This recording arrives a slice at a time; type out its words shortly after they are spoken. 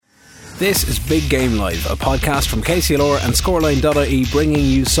This is Big Game Live, a podcast from KCLR and Scoreline.ie, bringing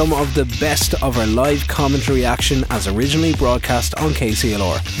you some of the best of our live commentary action as originally broadcast on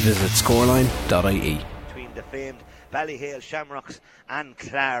KCLR. Visit Scoreline.ie. Between the famed Ballyhale Shamrocks and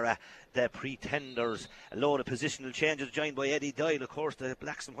Clara, the pretenders. A load of positional changes joined by Eddie Doyle. Of course, the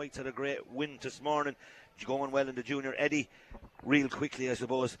Blacks and Whites had a great win this morning, going well in the junior. Eddie, real quickly, I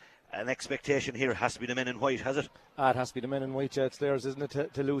suppose, an expectation here has to be the men in white, has it? It has to be the men in white, yeah. It's theirs, isn't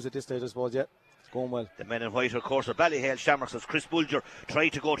it, to lose at this stage, I suppose, yeah. Going well. The men in white, of course, are Ballyhale Shamrocks. As Chris Bulger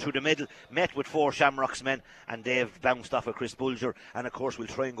tried to go through the middle, met with four Shamrocks men, and they've bounced off of Chris Bulger. And of course, we'll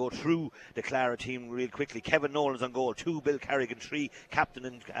try and go through the Clara team real quickly. Kevin Nolan's on goal, 2 Bill Carrigan, 3 Captain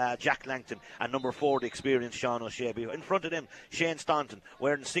and Jack Langton, and number 4 the experienced Sean O'Shea. In front of them, Shane Staunton,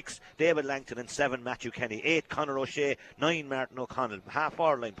 wearing 6 David Langton and 7 Matthew Kenny, 8 Conor O'Shea, 9 Martin O'Connell, half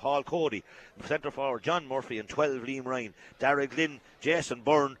forward line Paul Cody, centre forward John Murphy, and 12 Liam Ryan, Dara Glynn, Jason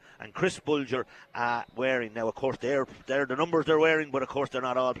Byrne, and Chris Bulger wearing. Now, of course, they're the numbers they're wearing, but of course they're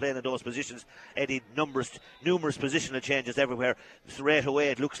not all playing in those positions. Eddie, numerous positional changes everywhere. Straight away,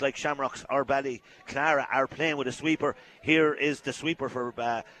 it looks like Shamrocks or Clara are playing with a sweeper. Here is the sweeper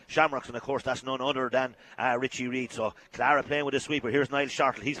for Shamrocks, and of course that's none other than Richie Reid. So Clara playing with a sweeper. Here's Niall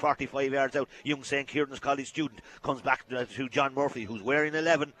Shortall. He's 45 yards out. Young St. Kieran's College student comes back to John Murphy, who's wearing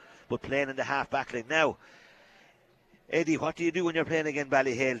 11 but playing in the half back line. Now, Eddie, what do you do when you're playing against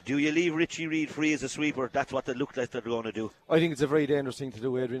Ballyhale? Do you leave Richie Reid free as a sweeper? That's what they look like they're going to do. I think it's a very dangerous thing to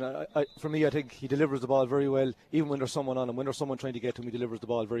do, Adrian. For me, I think he delivers the ball very well, even when there's someone on him. When there's someone trying to get to him, he delivers the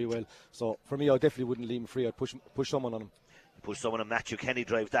ball very well. So for me, I definitely wouldn't leave him free. I'd push someone on him. Push someone on. Matthew Kenny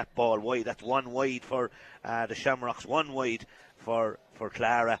drives that ball wide. That's one wide for the Shamrocks, one wide for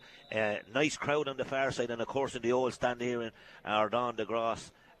Clara. Nice crowd on the far side, and of course in the old stand here in Ardon de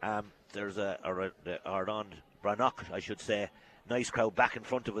Grasse, there's Ardon Brannock, I should say. Nice crowd back in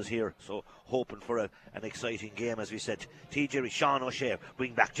front of us here, so hoping for an exciting game, as we said. TJ, Sean O'Shea,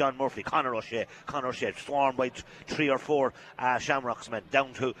 bring back John Murphy, Conor O'Shea, swarmed by 3 or 4 Shamrocks men,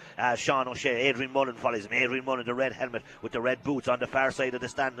 down to Sean O'Shea. Adrian Mullen follows him. Adrian Mullen, the red helmet with the red boots, on the far side of the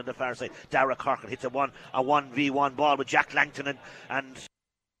stand, on the far side. Dara Corkin hits a 1v1 ball with Jack Langton and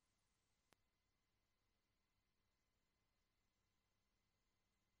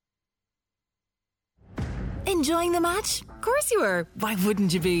Enjoying the match? Of course you were. Why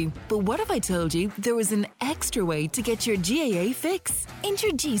wouldn't you be? But what if I told you there was an extra way to get your GAA fix?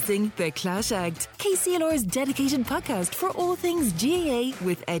 Introducing The Clash Act, KCLR's dedicated podcast for all things GAA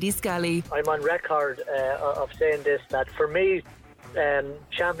with Eddie Scally. I'm on record of saying this, that for me,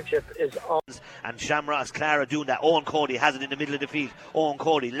 championship is on. And Shamrocks Clara doing that. Owen Cody has it in the middle of the field. Owen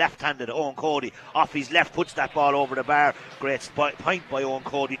Cody, left-handed. Owen Cody off his left, puts that ball over the bar. Great point by Owen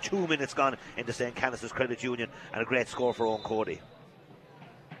Cody. 2 minutes gone into St. Canice's Credit Union, and a great score for Owen Cody.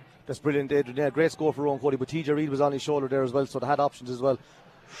 That's brilliant, Adrian. Yeah, great score for Owen Cody, but TJ Reid was on his shoulder there as well, so they had options as well.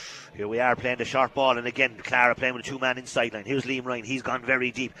 Here we are playing the short ball, and again Clara playing with a 2-man inside line. Here's Liam Ryan, he's gone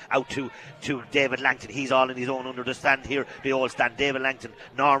very deep out to David Langton. He's all in his own under the stand here, the old stand. David Langton,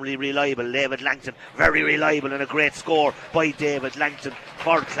 normally reliable. David Langton, very reliable, and a great score by David Langton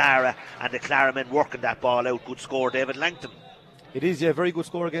for Clara, and the Clara men working that ball out. Good score, David Langton. It is, yeah, very good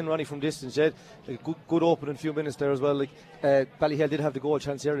score again, Ronnie, from distance. Yeah, good opening few minutes there as well. Ballyhale did have the goal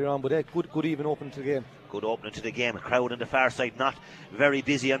chance earlier on, but good even opening to the game. Good opening to the game. A crowd on the far side, not very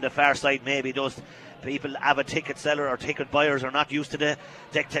busy on the far side. Maybe those people, avid ticket seller or ticket buyers, are not used to the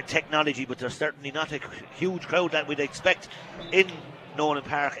technology, but there's certainly not a huge crowd that we'd expect in Nolan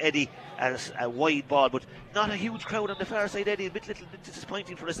Park, Eddie, as a wide ball, but not a huge crowd on the far side, Eddie. A little bit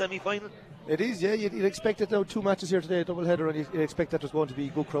disappointing for a semi-final. It is, yeah. You'd expect it now. 2 matches here today, double header, and you'd expect that there's going to be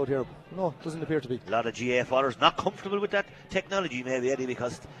a good crowd here. No, it doesn't appear to be. A lot of GA followers not comfortable with that technology, maybe, Eddie,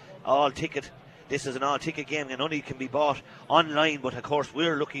 because this is an all-ticket game and only can be bought online. But of course,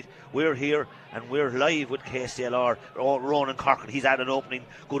 we're here and we're live with KCLR. Ronan Corkin, he's had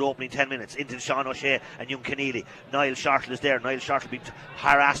good opening 10 minutes into Sean O'Shea and young Keneally. Niall Shortall is there. Niall Shortall being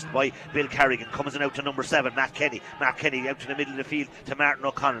harassed by Bill Carrigan. Comes out to number 7, Mark Kenny out to the middle of the field to Martin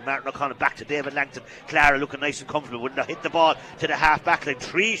O'Connell. Martin O'Connell back to David Langton. Clara looking nice and comfortable. Wouldn't have hit the ball to the half back line.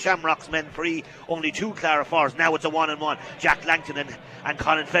 3 Shamrocks men free, only 2 Clara forwards. Now it's a 1-on-1. Jack Langton and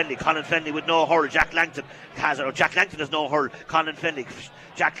Colin Fenley. Colin Fenley with no hurl. Jack Langton has no hurl. Colin Fenley.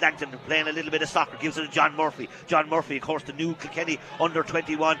 Jack Langton playing a little bit of soccer, gives it to John Murphy. John Murphy, of course, the new Kilkenny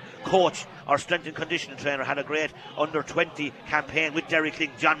under-21 coach, our strength and conditioning trainer, had a great under-20 campaign with Derek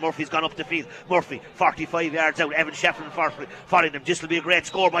Ling. John Murphy's gone up the field. Murphy, 45 yards out. Evan Shefflin following him. This will be a great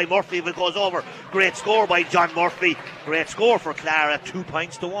score by Murphy if it goes over. Great score by John Murphy. Great score for Clara. 2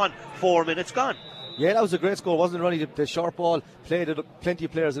 points to 1. 4 minutes gone. Yeah, that was a great score, wasn't it, Ronnie? The short ball, plenty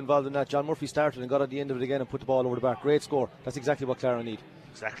of players involved in that. John Murphy started and got at the end of it again and put the ball over the bar. Great score. That's exactly what Clara need.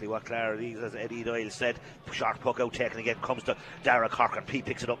 Exactly what Clara needs, as Eddie Doyle said. Short puck out taken again, comes to Dara Corcoran. He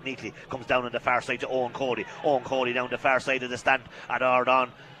picks it up neatly, comes down on the far side to Owen Cody. Owen Cody down the far side of the stand at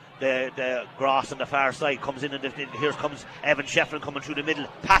Ardon. The grass on the far side comes in, and here comes Evan Shefflin coming through the middle.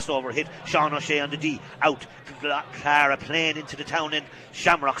 Pass over hit. Sean O'Shea on the D. Out. Clara playing into the town end.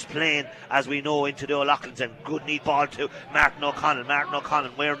 Shamrocks playing, as we know, into the O'Loughlin's, and good neat ball to Martin O'Connell. Martin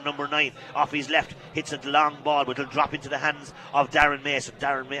O'Connell wearing number 9 off his left, hits a long ball, but it'll drop into the hands of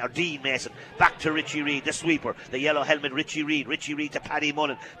Dean Mason. Back to Richie Reid, the sweeper, the yellow helmet. Richie Reid to Paddy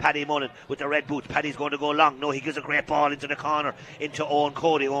Mullen with the red boots. Paddy's going to go long. No, he gives a great ball into the corner into Owen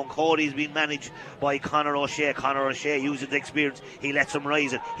Cody. Owen Cody's been managed by Conor O'Shea. Conor O'Shea uses the experience, he lets him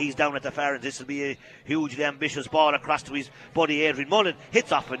rise it. He's down at the far end. This will be a hugely ambitious ball across to his buddy Adrian Mullen.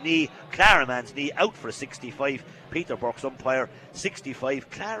 Hits off a knee, Clara man's knee, out for a 65. Peter Burke's umpire, 65.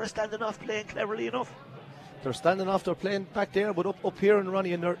 Clara standing off, playing cleverly enough. They're standing off, they're playing back there, but up here and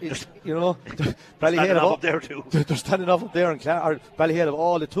Ronnie, and they're Ballyhale up there too. They're standing off up there, and Ballyhale have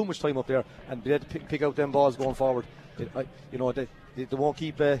all the too much time up there, and they had to pick out them balls going forward. They won't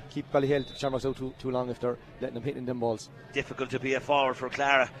keep Ballyhale Shamrocks out too long if they're letting them hit in them balls. Difficult to be a forward for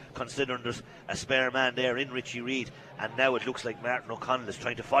Clara, considering there's a spare man there in Richie Reid, and now it looks like Martin O'Connell is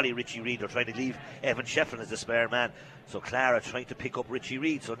trying to follow Richie Reid, or trying to leave Evan Shefflin as the spare man. So Clara trying to pick up Richie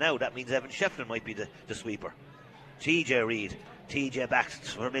Reid, so now that means Evan Shefflin might be the sweeper. TJ Reid. TJ back,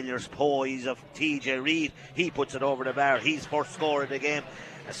 familiar poise of TJ Reid. He puts it over the bar. He's first score of the game.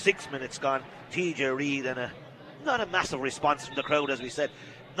 6 minutes gone. TJ Reid, and not a massive response from the crowd, as we said.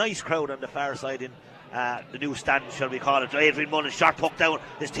 Nice crowd on the far side in the new stand, shall we call it. Adrian Mullen, short puck down,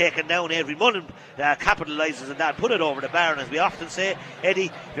 is taken down. Adrian Mullen capitalises on that, put it over the bar, and as we often say, Eddie,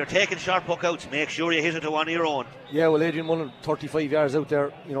 if you're taking short puck outs, make sure you hit it to one of your own. Yeah, well, Adrian Mullen, 35 yards out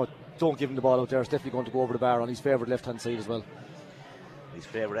there, don't give him the ball out there. It's definitely going to go over the bar on his favourite left-hand side as well. His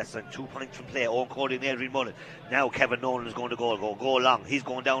favourite, that's like 2 points from play. Owen Cody and Adrian Mullen. Now Kevin Nolan is going to go long. He's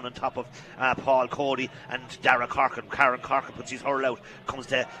going down on top of Paul Cody and Dara Corcoran. Karen Corcoran puts his hurl out. Comes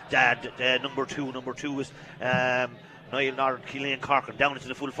to number two. Number 2 is Niall Norton, Keelan Corcoran down into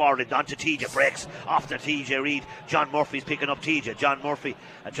the full forward end, onto TJ, breaks off the TJ Reid. John Murphy's picking up TJ. John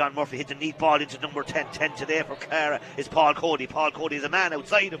Murphy hit the neat ball into number 10. 10 today for Clara is Paul Cody. Paul Cody is a man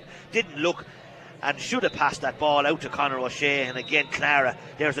outside him, didn't look, and should have passed that ball out to Conor O'Shea. And again Clara,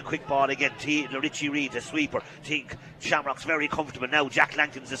 there's a quick ball again to Richie Reid, the sweeper. Shamrock's very comfortable now. Jack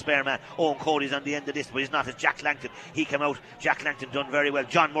Langton's the spare man. Owen Cody's on the end of this, but he's not. As Jack Langton, he came out. Jack Langton done very well.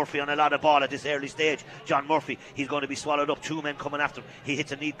 John Murphy on a lot of ball at this early stage. John Murphy, he's going to be swallowed up. 2 men coming after him. He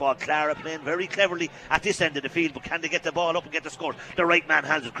hits a neat ball. Clara playing very cleverly at this end of the field, but can they get the ball up and get the score? The right man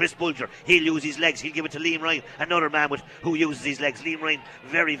has it. Chris Bulger, he'll use his legs. He'll give it to Liam Ryan, another man who uses his legs. Liam Ryan,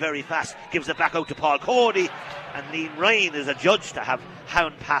 very, very fast, gives it back out to Paul Cody, and Liam Ryan is adjudged to have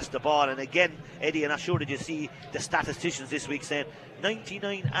hound past the ball. And again, Eddie, I'm not sure did you see the statisticians this week saying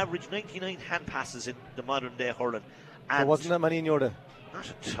 99 hand passes in the modern day hurling. And there wasn't that many in your day. Not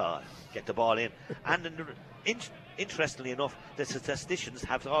at all. Get the ball in. And interestingly enough, the statisticians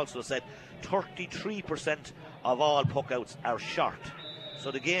have also said 33% of all puck outs are short. So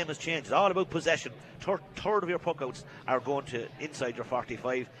the game has changed. It's all about possession. Third of your puck outs are going to inside your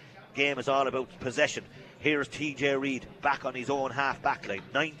 45. Game is all about possession. Here's TJ Reid back on his own half back line,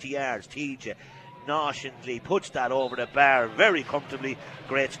 90 yards. TJ nonchalantly puts that over the bar very comfortably.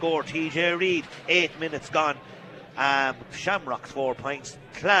 Great score, TJ Reid. 8 minutes gone. Shamrocks 4 points,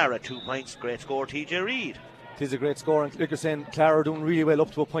 Clara 2 points. Great score, TJ Reid. It is a great score, and like you're saying, Clara are doing really well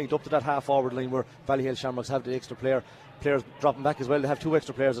up to a point, up to that half forward line where Ballyhale Shamrocks have the extra players dropping back as well. They have 2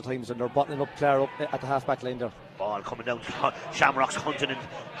 extra players at times, and they're bottling up Clara up at the half back line there. Ball coming down. Shamrocks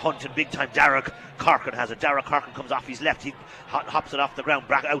hunting big time. Derek Corcoran has it. Derek Corcoran comes off his left. He hops it off the ground.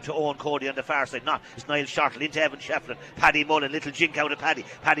 Back out to Owen Cody on the far side. It's Niall Shortall into Evan Shefflin. Paddy Mullen, little jink out of Paddy.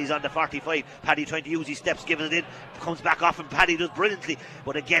 Paddy's on the 45. Paddy trying to use his steps, giving it in. Comes back off, and Paddy does brilliantly.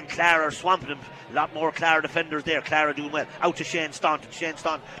 But again, Clara are swamping him. A lot more Clara defenders there. Clara doing well. Out to Shane Staunton. Shane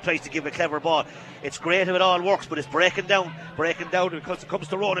Staunton tries to give a clever ball. It's great if it all works, but it's breaking down because it comes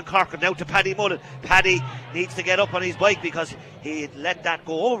to Ronan Corcoran. Now to Paddy Mullen. Paddy needs to get up on his bike because he let that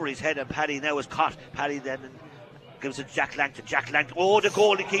go over his head, and Paddy now is caught. Paddy then gives it Jack Langton. Oh, the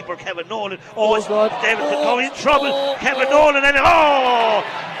goalkeeper Kevin Nolan. He's in trouble. Kevin Nolan, and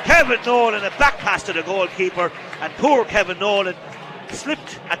Kevin Nolan, a back pass to the goalkeeper, and poor Kevin Nolan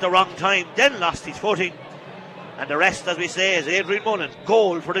slipped at the wrong time, then lost his footing. And the rest, as we say, is Adrian Mullen.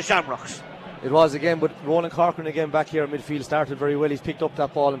 Goal for the Shamrocks. It was again, but Ronan Corcoran again back here in midfield started very well. He's picked up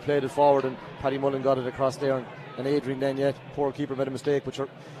that ball and played it forward, and Paddy Mullen got it across there, and Adrian then, poor keeper made a mistake, but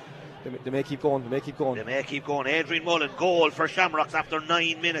they may keep going. Adrian Mullen, goal for Shamrocks after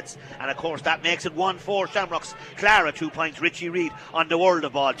 9 minutes. And of course that makes it 1-4 Shamrocks. Clara 2 points. Richie Reid on the world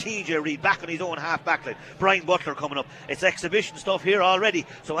of ball. TJ Reid back on his own half back line. Brian Butler coming up. It's exhibition stuff here already.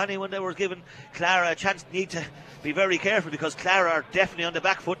 So anyone that was giving Clara a chance need to be very careful, because Clara are definitely on the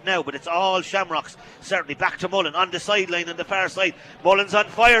back foot now. But it's all Shamrocks. Certainly back to Mullen on the sideline on the far side. Mullen's on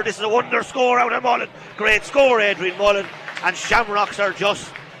fire. This is a wonder score out of Mullen. Great score, Adrian Mullen. And Shamrocks are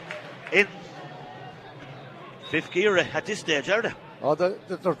just in fifth gear at this stage, are they? Oh,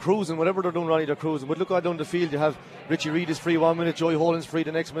 they're cruising. Whatever they're doing, Ronnie, they're cruising. But look out down the field. You have Richie Reid is free 1 minute, Joey Holan's free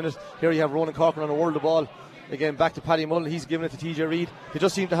the next minute. Here you have Ronan Corcoran on the world of ball. Again, back to Paddy Mullen. He's giving it to TJ Reid. They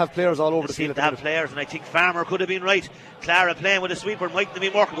just seem to have players all over the field. They seem to have players, and I think Farmer could have been right. Clara playing with a sweeper mightn't have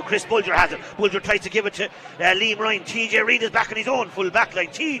been working, but Chris Bulger has it. Bulger tries to give it to Liam Ryan. TJ Reid is back in his own full back line.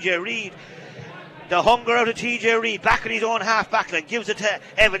 TJ Reid, the hunger out of TJ Reid, back in his own half back line, gives it to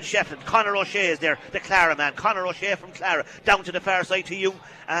Evan Shefflin. Conor O'Shea is there, the Clara man. Conor O'Shea from Clara, down to the far side to young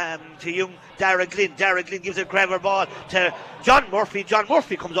Dara Glynn. Dara Glynn gives a clever ball to John Murphy. John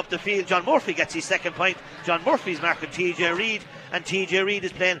Murphy comes up the field. John Murphy gets his second point. John Murphy's marking TJ Reid, and TJ Reid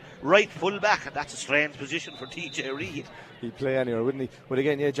is playing right full back, and that's a strange position for TJ Reid. He'd play anywhere, wouldn't he? But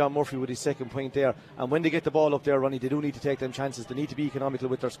again, John Murphy with his second point there. And when they get the ball up there, Ronnie, they do need to take them chances. They need to be economical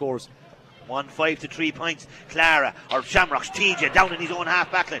with their scores. 1-5 to 3 points. Clara, or Shamrocks, TJ down in his own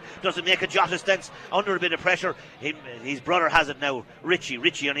half back line. Doesn't make a jot of sense, under a bit of pressure. His brother has it now,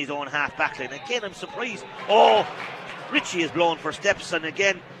 Richie on his own half back line. Again, I'm surprised. Oh, Richie is blown for steps, and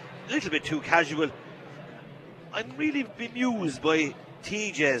again, a little bit too casual. I'm really bemused by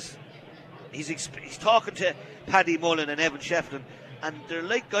TJ's. He's talking to Paddy Mullen and Evan Shefflin, and they're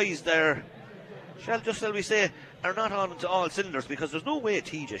like guys there, shall we say, are not on to all cylinders, because there's no way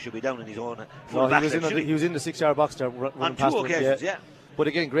TJ should be down in his own full back line. He was in the 6-yard box there on 2 occasions, yeah. But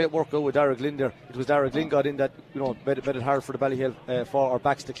again, great work with Dara Glynn there. It was Dara Glynn got in that, made it hard for the Ballyhale for our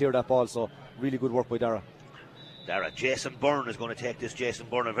backs to clear that ball. So really good work by Dara. Jason Byrne is going to take this. Jason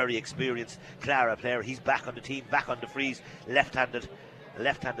Byrne, a very experienced Clara player. He's back on the team, back on the freeze, left-handed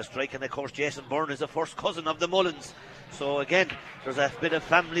strike, and of course Jason Byrne is a first cousin of the Mullins. So again, there's a bit of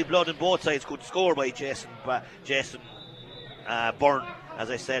family blood on both sides. Good score by Jason Byrne, as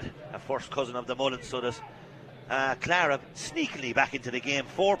I said, a first cousin of the Mullins. So there's Clara sneakily back into the game.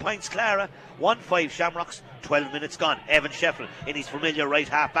 4 points Clara, 1-5 Shamrocks. 12 minutes gone. Evan Shefflin in his familiar right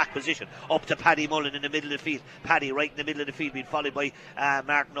half back position, up to Paddy Mullen in the middle of the field. Paddy right in the middle of the field, being followed by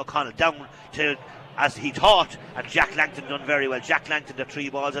Martin O'Connell, down to, as he thought, and Jack Langton done very well. Jack Langton, the 3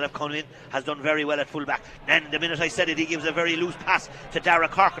 balls that have come in, has done very well at full back. Then the minute I said it, he gives a very loose pass to Dara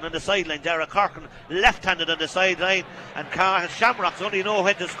Corcoran on the sideline. Dara Corcoran left-handed on the sideline, and Shamrocks only know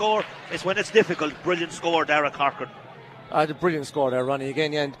when to score. It's when it's difficult. Brilliant score, Dara Corcoran. The brilliant score there, Ronnie,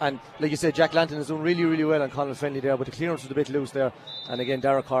 again, and like you said, Jack Langton is doing really, really well on Conor Fenley there, but the clearance was a bit loose there. And again,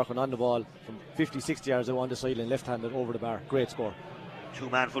 Dara Corcoran on the ball from 50-60 yards out on the sideline, left-handed over the bar. Great score.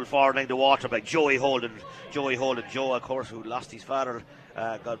 2-man full forward line, the water by Joey Holden. Joe, of course, who lost his father,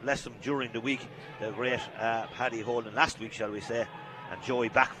 God bless him, during the week. The great Paddy Holden last week, shall we say. And Joey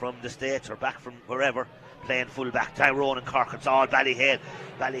back from the States, or back from wherever, playing full back. Tyrone and Cork, it's all Ballyhale.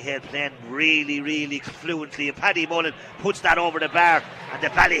 Ballyhale playing really, really fluently, and Paddy Mullen puts that over the bar, and the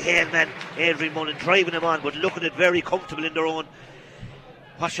Ballyhale men, Adrian Mullen, driving them on, but looking at very comfortable in their own,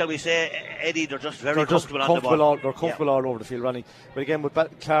 what shall we say, Eddie, they're just very comfortable on the ball. They're comfortable all over the field, Ronnie. But again, with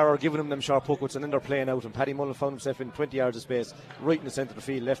Clara giving them sharp hookouts, and then they're playing out, and Paddy Mullen found himself in 20 yards of space, right in the centre of the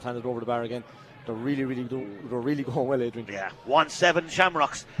field, left-handed over the bar again. They're really going well, Adrian. Yeah, 1-7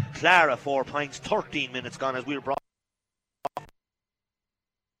 Shamrocks. Clara 4 points, 13 minutes gone as we were brought.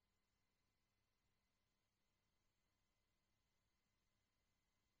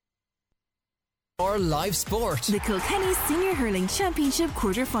 Or live sport. The Kilkenny Senior Hurling Championship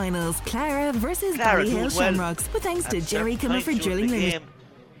quarter-finals. Clara versus Ballyhale Shamrocks. With thanks to Jerry Comerford Drilling Limited.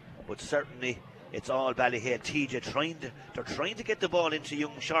 But certainly, it's all Ballyhale. TJ they're trying to get the ball into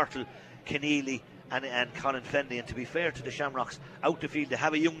young Shartle, Keneally and Colin Fenley, and to be fair to the Shamrocks, out the field they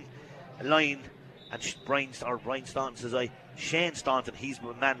have a young line, and Brian Staunton says Shane Staunton, he's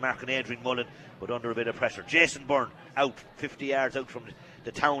a man marking Adrian Mullen, but under a bit of pressure. Jason Byrne out 50 yards out from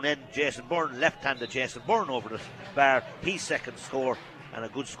the town end. Jason Byrne, left-handed Jason Byrne over the bar, his second score, and a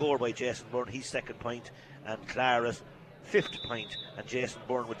good score by Jason Byrne, his second point, and Clara's 5th point, and Jason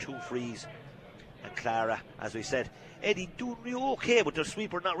Byrne with 2 frees. And Clara, as we said, Eddie doing okay, but their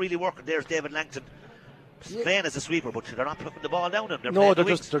sweeper not really working. There's David Langton playing as a sweeper, but they're not putting the ball down them. They're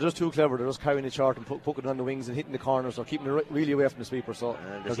just too clever. They're just carrying it short and putting it on the wings and hitting the corners, or keeping it really away from the sweeper. So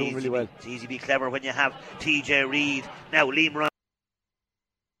they're doing really well. It's easy to be clever when you have TJ Reid. Now Liam Ryan.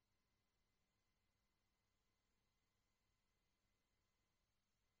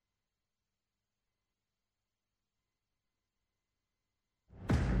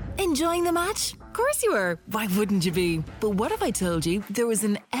 Enjoying the match? Of course you were. Why wouldn't you be? But what if I told you there was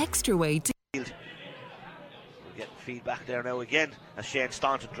an extra way to... We're getting feedback there now again as Shane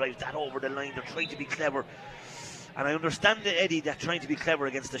Staunton drives that over the line. They're trying to be clever. And I understand, Eddie, that trying to be clever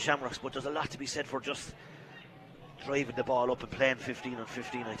against the Shamrocks, but there's a lot to be said for just driving the ball up and playing 15 on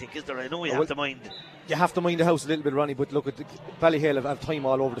 15, I think. Is there? I know you have to mind. You have to mind the house a little bit, Ronnie, but look, at Ballyhale have time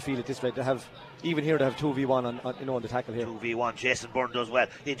all over the field at this rate. They have, even here, they have 2v1 on the tackle here. 2v1. Jason Byrne does well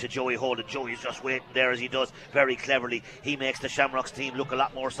into Joey Holden. Joey's just waiting there as he does very cleverly. He makes the Shamrocks team look a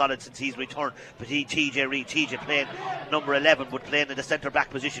lot more solid since he's returned. But TJ Reid playing number 11, but playing in the centre back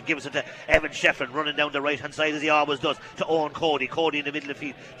position, gives it to Evan Shefflin, running down the right hand side as he always does, to Owen Cody in the middle of the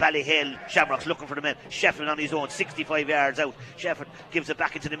field. Ballyhale Shamrocks looking for the men. Shefflin on his own, 65 yards out. Shefflin gives it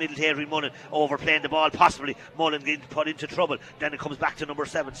back into the middle to Adrian Mullen, overplaying the ball possibly. Mullen getting put into trouble. Then it comes back to number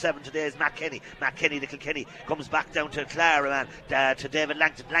 7 today is Matt Kenny. The Kilkenny comes back down to Clara, man, to David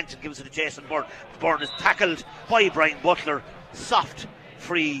Langton. Langton gives it to Jason Byrne. Byrne is tackled by Brian Butler. Soft,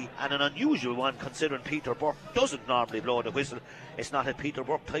 free, and an unusual one considering Peter Burke doesn't normally blow the whistle. It's not a Peter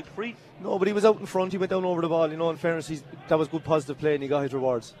Burke type free. No, but he was out in front. He went down over the ball. In fairness, that was good positive play, and he got his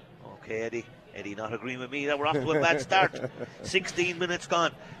rewards. Okay, Eddie not agreeing with me that we're off to a bad start. 16 minutes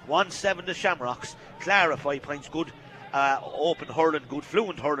gone. 1-7 to Shamrocks. Clara 5 points good. Open hurling, good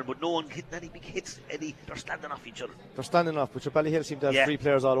fluent hurling, but no one hitting any big hits. They're standing off each other. They're standing off, but Ballyhale seem to have 3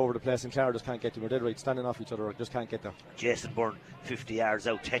 players all over the place, and Clara just can't get them. They're dead right, standing off each other, or just can't get them. Jason Byrne 50 yards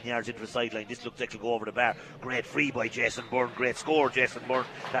out, 10 yards into the sideline. This looks like it'll go over the bar. Great free by Jason Byrne, great score Jason Byrne.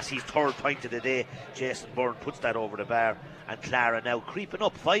 That's his 3rd point of the day. Jason Byrne puts that over the bar, and Clara now creeping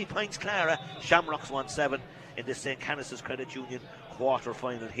up. 5 points Clara. Shamrocks 1-7 in the St. Canice's Credit Union quarter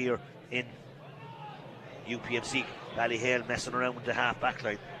final here in UPMC. Ballyhale messing around with the half back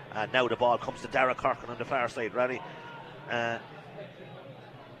line, and now the ball comes to Dara Corkin on the far side. Rally comes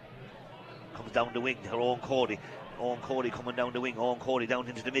down the wing to Owen Cody. Owen Cody coming down the wing. Owen Cody down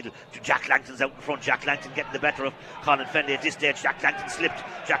into the middle. Jack Langton's out in front. Jack Langton getting the better of Colin Fenley at this stage. Jack Langton slipped.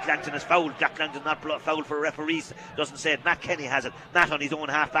 Jack Langton is fouled. Jack Langton not fouled for a referee. Doesn't say it. Matt Kenny has it. Matt on his own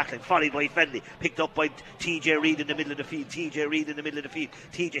half back line. Followed by Fenley. Picked up by TJ Reid in the middle of the field.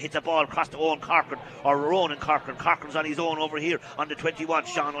 TJ hits a ball across to Owen Corcoran, or Ronan Corcoran. Corcoran's on his own over here on the 21.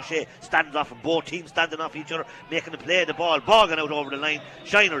 Sean O'Shea stands off, and both teams standing off each other, making the play. The ball bogging out over the line.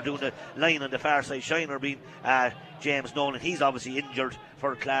 Shiner doing the line on the far side. Shiner being James Nolan. He's obviously injured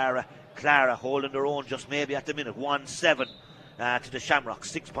for Clara. Clara holding their own just maybe at the minute. 1-7 to the Shamrocks.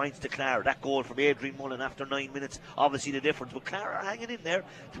 6 points to Clara. That goal from Adrian Mullen after 9 minutes, obviously the difference. But Clara are hanging in there.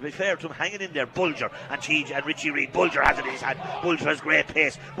 To be fair to him, hanging in there. Bulger and Richie Reid. Bulger has it in his hand. Bulger has great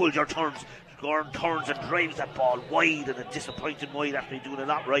pace. Bulger turns and drives that ball wide, and a disappointing wide after doing a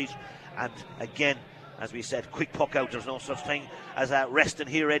lot right. And again, as we said, quick puck out. There's no such thing as resting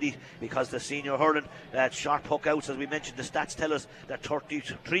here, Eddie, because the senior hurling, short puck outs, as we mentioned, the stats tell us that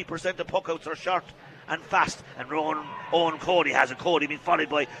 33% of puck outs are short and fast. And Owen Cody has it. Cody being followed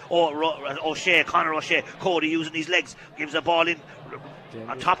by Conor O'Shea. Cody using his legs, gives the ball in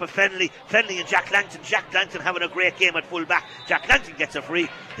on top of Fenley and Jack Langton. Jack Langton having a great game at full back. Jack Langton gets a free.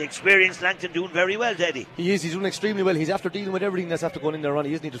 The experienced Langton doing very well, Eddie. He's doing extremely well. He's after dealing with everything that's after going in there,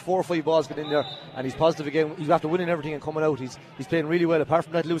 Ronnie, isn't he? There's 4 or 5 balls getting in there, and he's positive again. He's after winning everything and coming out. He's playing really well. Apart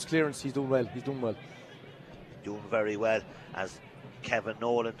from that loose clearance, he's doing well. Doing very well, as Kevin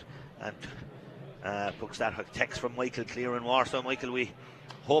Nolan and books that text from Michael Clear in Warsaw. Michael, we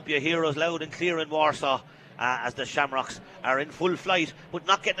hope you hear us loud and clear in Warsaw. As the Shamrocks are in full flight, but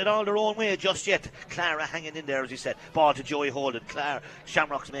not getting it all their own way just yet. Clara hanging in there, as you said. Ball to Joey Holden.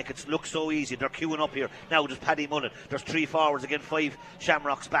 Shamrocks make it look so easy. They're queuing up here. Now there's Paddy Mullen. There's 3 forwards again, 5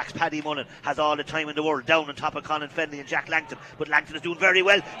 Shamrocks backs. Paddy Mullen has all the time in the world, down on top of Colin Fenley and Jack Langton. But Langton is doing very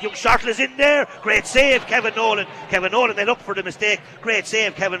well. Young Shartle is in there. Great save, Kevin Nolan. They look for the mistake. Great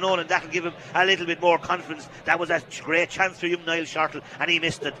save, Kevin Nolan. That'll give him a little bit more confidence. That was a great chance for young Niall Shartle, and he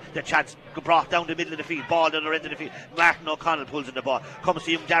missed it. The chance brought down the middle of the field. Ball down the end of the field. Martin O'Connell pulls in the ball. Comes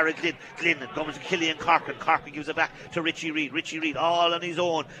to young Darragh Glynn, and comes to Killian Corcoran. Corcoran gives it back to Richie Reid. All on his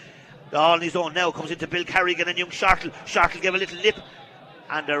own. Now comes into Bill Carrigan and young Shartle. Shartle gave a little lip,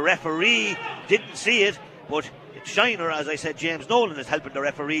 and the referee didn't see it, but Shiner, as I said, James Nolan is helping the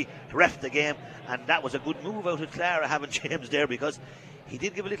referee to ref the game, and that was a good move out of Clara having James there, because he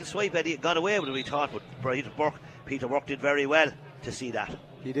did give a little swipe at it, got away with it, we thought, but Peter Burke did very well to see that.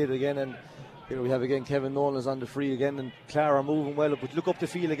 He did again, and here we have again Kevin Nolan is on the free again, and Clara moving well, but look up the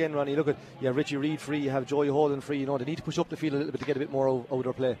field again, Ronnie. Look at Richie Reid free, you have Joey Holden free. They need to push up the field a little bit to get a bit more out of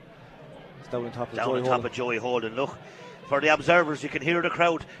their play. It's down on top of Joey Holden. Look, for the observers, you can hear the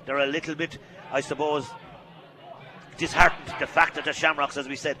crowd. They're a little bit, I suppose, disheartened. The fact that the Shamrocks, as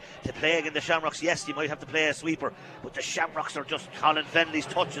we said, to play against the Shamrocks, yes, you might have to play a sweeper, but the Shamrocks are just, Colin Fennelly's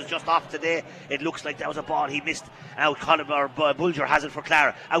touch is just off today. It looks like that was a ball he missed. Now Bulger has it for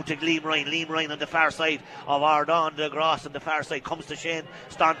Clara, out to Liam Ryan on the far side of Ardon de Grasse, on the far side comes to Shane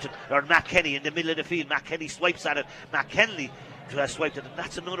Staunton, or Matt Kenny in the middle of the field. Matt Kenny swipes at it. Matt Kenny swiped it, and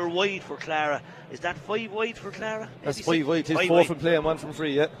that's another wide for Clara. Is that 5 wide for Clara? That's 5 wide. It's 4 from play and 1 from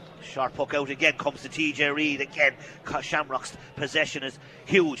free, yeah. Short puck out again, comes to TJ Reid again. Shamrock's possession is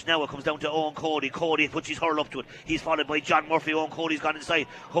huge. Now it comes down to Owen Cody. Cody puts his hurl up to it. He's followed by John Murphy. Owen Cody's gone inside.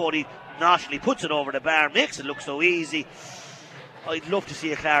 Cody nationally puts it over the bar, makes it look so easy. I'd love to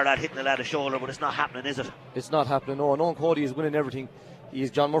see a Clara lad hitting the lad a shoulder, but it's not happening, is it? It's not happening, no. And Owen Cody is winning everything.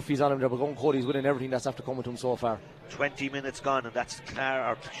 John Murphy's on him there, but Owen Cody's winning everything that's after coming to him so far. 20 minutes gone, and that's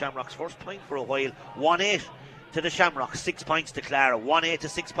Shamrock's first point for a while. 1-8 to the Shamrocks, 6 points to Clara. 1-8 to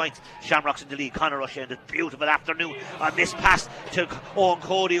 6 points. Shamrocks in the lead. Conor O'Shea, a beautiful afternoon on this pass to Owen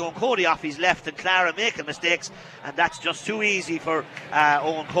Cody. Owen Cody off his left, and Clara making mistakes, and that's just too easy for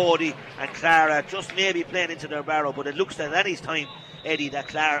Owen Cody, and Clara just maybe playing into their barrow. But it looks at any time, Eddie, that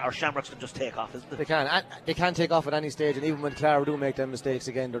Clara or Shamrocks can just take off, isn't it? They can take off at any stage, and even when Clara do make them mistakes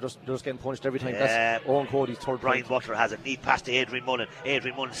again, they're just getting punished every time. That's Owen Cody's third Brian point. Butler has a neat pass to Adrian Mullen.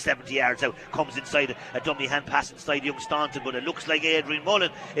 Adrian Mullen 70 yards out, comes inside a dummy hand pass inside young Staunton, but it looks like Adrian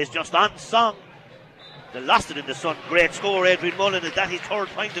Mullen is just on song. They lost it in the sun. Great score, Adrian Mullen. Is that his third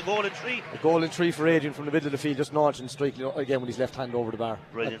point, a goal in 3? A goal in 3 for Adrian from the middle of the field, just launching straight again with his left hand over the bar.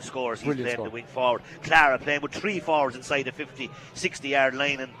 Brilliant scores. He's playing the wing forward. Clara playing with 3 forwards inside the 50-60 yard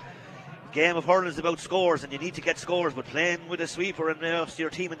line, and game of hurling is about scores, and you need to get scores, but playing with a sweeper and your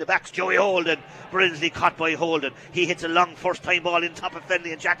team in the backs. Joey Holden, brilliantly caught by Holden. He hits a long first time ball in top of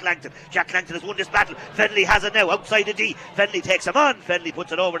Fennelly and Jack Langton. Jack Langton has won this battle. Fennelly has it now outside the D. Fennelly takes him on. Fennelly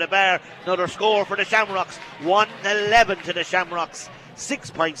puts it over the bar. Another score for the Shamrocks. 1-11 to the Shamrocks,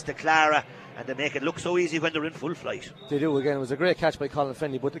 6 points to Clara, and they make it look so easy when they're in full flight. They do again. It was a great catch by Colin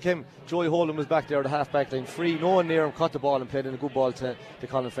Fennelly, but Joey Holden was back there, the half back line free, no one near him, caught the ball and played in a good ball to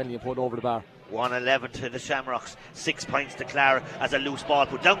Colin Fennelly and put it over the bar. 1-11 to the Shamrocks, 6 points to Clara, as a loose ball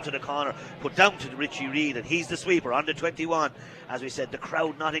put down to the corner, put down to Richie Reid, and he's the sweeper on the 21. As we said, the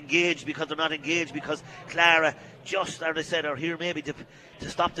crowd not engaged because Clara just, as I said, are here maybe to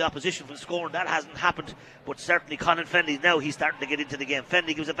stop the opposition from scoring. That hasn't happened, but certainly Colin Fennelly, now he's starting to get into the game.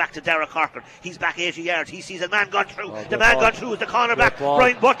 Fennelly gives it back to Derek Corcoran. He's back 80 yards. He sees a man gone through. The man gone through is the corner back.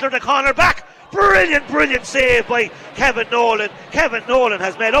 Brian Butler, the corner back. Brilliant save by Kevin Nolan. Kevin Nolan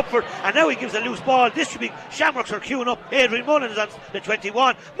has made up for it, and now he gives a loose ball. This should be, Shamrocks are queuing up. Adrian Mullen is on the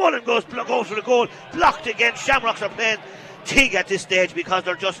 21. Mullen goes for the goal, blocked again. Shamrocks are playing Teague at this stage because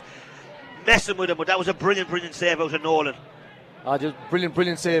they're just messing with him, but that was a brilliant save out of Nolan. Just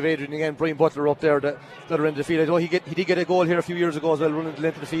brilliant save, Adrian. Again, Brian Butler up there, the other end of the field. I know he did get a goal here a few years ago as well, running the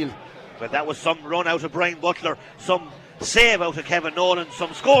length of the field. Well, that was some run out of Brian Butler, some save out of Kevin Nolan,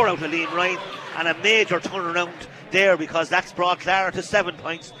 some score out of Liam Ryan, and a major turnaround there, because that's brought Clara to 7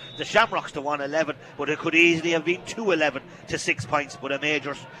 points, the Shamrocks to 1-11, but it could easily have been 2-11 to 6 points, but a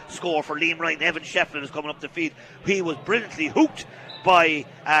major score for Liam Ryan. Evan Shefflin is coming up the field. He was brilliantly hooked by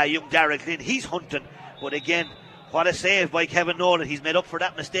young Derek Lynn. He's hunting, but again, what a save by Kevin Nolan. He's made up for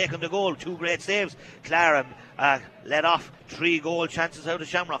that mistake on the goal. 2 great saves. Clara led off 3 goal chances out of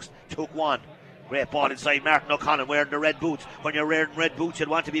Shamrocks, took 1. Great ball inside Martin O'Connell wearing the red boots. When you're wearing red boots, you'd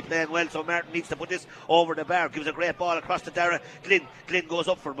want to be playing well, so Martin needs to put this over the bar. Gives a great ball across to Dara Glynn. Glynn goes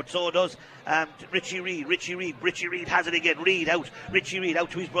up for it, but so does Richie Reid. Richie Reid has it again. Richie Reid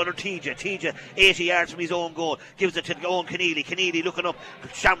out to his brother TJ. 80 yards from his own goal. Gives it to Owen Keneally. Keneally looking up.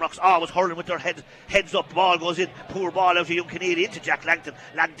 Shamrocks always hurling with their heads up. Ball goes in. Poor ball out to young Keneally into Jack Langton.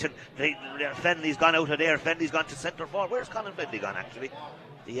 Fennelly's gone out of there. Fennelly's gone to centre forward. Where's Colin Fennelly gone, actually?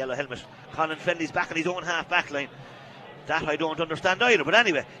 The yellow helmet. Colin Fennelly's back on his own half back line. That I don't understand either. But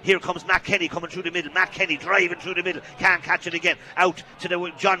anyway, here comes Matt Kenny coming through the middle. Matt Kenny driving through the middle. Can't catch it again. Out to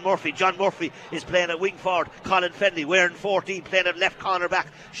the John Murphy. John Murphy is playing at wing forward. Colin Fennelly wearing 14, playing at left corner back.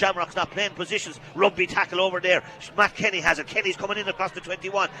 Shamrock's not playing positions. Rugby tackle over there. Matt Kenny has it. Kenny's coming in across the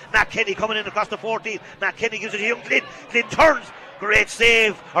 21. Matt Kenny coming in across the 14. Matt Kenny gives it to young Glynn. Glynn turns. Great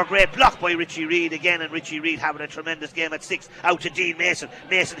save, or great block by Richie Reid again, and Richie Reid having a tremendous game at 6. Out to Dean Mason.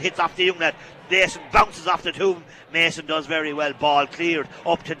 Mason hits off the young lad. Mason bounces off the two. Mason does very well. Ball cleared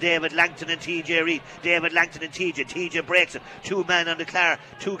up to David Langton and TJ Reid. David Langton and TJ. TJ breaks it. 2 men on the Clara.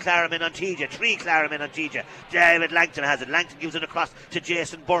 2 Clara men on TJ. 3 Clara men on TJ. David Langton has it. Langton gives it across to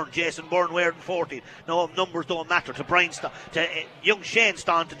Jason Byrne. Jason Byrne wearing 14. No, numbers don't matter. To Brian to young Shane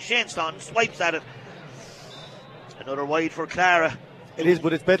Staunton. Shane Staunton swipes at it. Another wide for Clara. It is,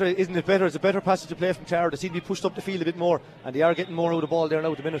 but it's better, isn't it better? It's a better passage to play from Clara. They seem to be pushed up the field a bit more, and they are getting more out of the ball there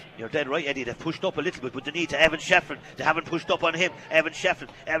now at the minute. You're dead right, Eddie. They've pushed up a little bit, but they need to Evan Shefflin. They haven't pushed up on him. Evan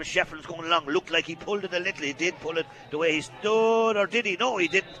Shefflin's going along. Looked like he pulled it a little. He did pull it the way he stood, or did he? No, he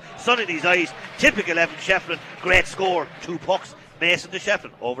didn't. Sun in his eyes. Typical Evan Shefflin. Great score. 2 pucks. Mason to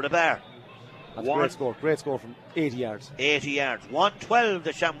Shefflin over the bar. That's a great score. Great score from 80 yards. 80 yards. 112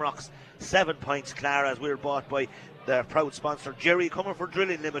 the Shamrocks. 7 points Clara, as we're bought by their proud sponsor Jerry Comerford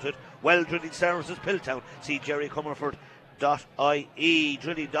Drilling Limited, Well Drilling Services, Pilltown. See jerrycomerford.ie,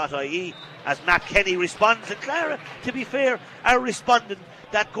 drilling.ie, as Matt Kenny responds. And Clara, to be fair, are responding.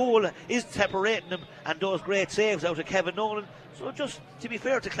 That goal is separating them, and those great saves out of Kevin Nolan. So just to be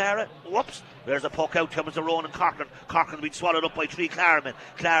fair to Clara, whoops, there's a puck out, comes to Ronan Corcoran. Corcoran being swallowed up by 3 Clara men.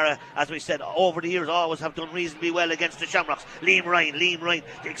 Clara, as we said, over the years always have done reasonably well against the Shamrocks. Liam Ryan,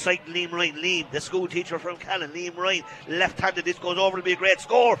 the exciting Liam Ryan. Liam, the school teacher from Callan. Liam Ryan, left-handed, this goes over to be a great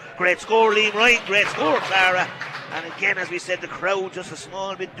score. Great score, Liam Ryan, great score, Clara. And again, as we said, the crowd just a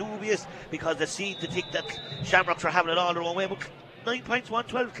small bit dubious because they seem to think that Shamrocks are having it all their own way. But 9 points,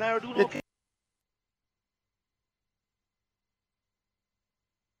 112, Clara doing okay.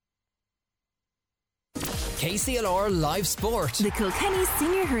 KCLR Live Sport. The Kilkenny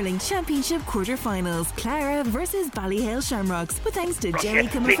Senior Hurling Championship quarter-finals. Clara versus Ballyhale Shamrocks. With thanks to Jerry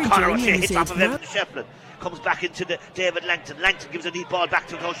Comerford Drilling Limited. Hits off of Evan Shefflin. Comes back into the David Langton. Langton gives a neat ball back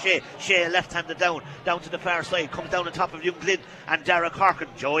to O'Shea. Shea left-handed down to the far side. Comes down on top of young Glynn and Dara Corkin.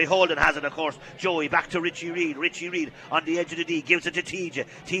 Joey Holden has it, of course. Joey back to Richie Reid. Richie Reid on the edge of the D. Gives it to TJ.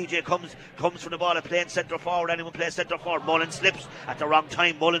 TJ comes from the ball, playing centre forward. Anyone plays centre forward. Mullen slips at the wrong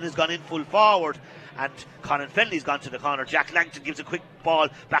time. Mullen has gone in full forward. And Conan Fenley's gone to the corner. Jack Langton gives a quick ball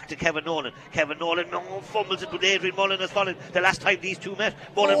back to Kevin Nolan. Kevin Nolan fumbles it, but Adrian Mullen has fallen. The last time these two met,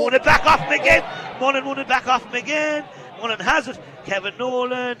 Mullen won it back off him again. Mullen has it. Kevin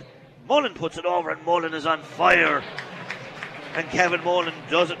Nolan. Mullen puts it over, and Mullen is on fire. And Kevin Nolan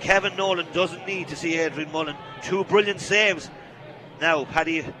doesn't need to see Adrian Mullen. 2 brilliant saves. Now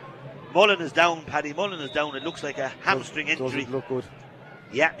Paddy Mullen is down. It looks like a hamstring injury. Doesn't look good.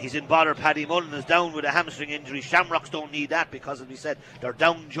 Yeah, he's in bother. Paddy Mullen is down with a hamstring injury. Shamrocks don't need that because, as we said, they're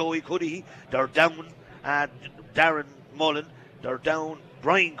down Joey Cuddihy, they're down Darren Mullen, they're down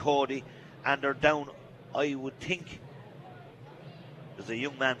Brian Cody, and they're down, I would think, there's a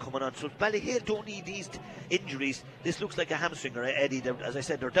young man coming on. So Ballyhale don't need these injuries. This looks like a hamstring, Eddie. As I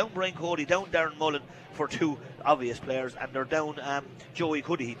said, they're down Brian Cody, down Darren Mullen for 2 obvious players, and they're down Joey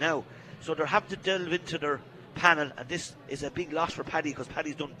Cuddihy now. So they'll have to delve into their panel, and this is a big loss for Paddy because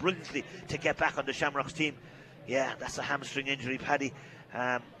Paddy's done brilliantly to get back on the Shamrocks team. Yeah, that's a hamstring injury. Paddy,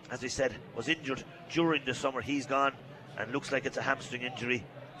 as we said, was injured during the summer. He's gone, and looks like it's a hamstring injury.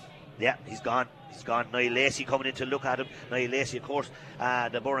 Yeah, he's gone. Niall Lacey coming in to look at him. Niall Lacey, of course,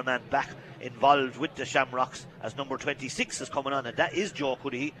 the Borough man, back involved with the Shamrocks as number 26 is coming on, and that is Joe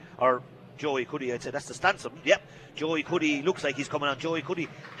Cuddihy, or Joey Cuddihy, I'd say. That's the stance of him. Yep, Joey Cuddihy looks like he's coming on. Joey Cuddihy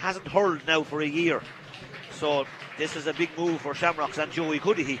hasn't hurled now for a year. So this is a big move for Shamrocks and Joey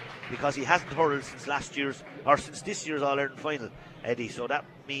Cuddihy because he hasn't hurled since this year's All-Ireland final, Eddie. So that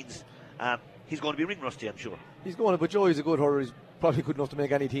means he's going to be ring rusty, I'm sure. He's going to, but Joey's a good hurler. He's probably good enough to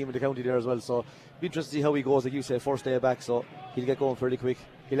make any team in the county there as well. So be interested to see how he goes. Like you say, first day back, so he'll get going fairly quick.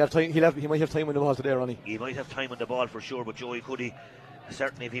 He'll have time. He might have time on the ball today, Ronnie. He might have time on the ball for sure. But Joey Cuddihy,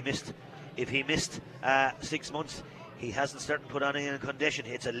 certainly, if he missed 6 months, he hasn't certainly put on any condition.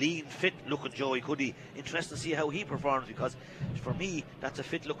 It's a lean, fit-looking Joey Cuddihy. Interesting to see how he performs because, for me, that's a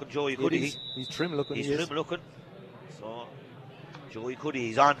fit-looking Joey Cuddihy. He's trim-looking. He's trim-looking. So, Joey Cuddihy,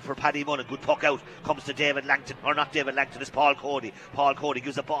 he's on for Paddy Mullen. Good puck out. Comes to David Langton. Or not David Langton, it's Paul Cody. Paul Cody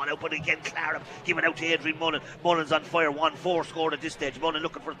gives the ball out, but again, Clara giving out to Adrian Mullen. Mullen's on fire. 1-4 scored at this stage. Mullen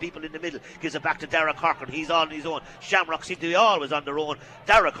looking for people in the middle. Gives it back to Dara Corkin. He's on his own. Shamrock seem to be always on their own.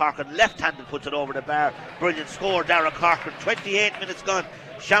 Dara Corkin, left-handed, puts it over the bar. Brilliant score, Dara Corkin. 28 minutes gone.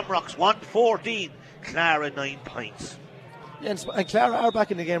 Shamrocks 1-14. Clara 9 points. Yeah, and Clara are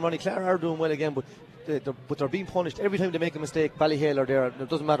back in the game, Ronnie. Clara are doing well again, but but they're being punished every time they make a mistake. Ballyhale are there. It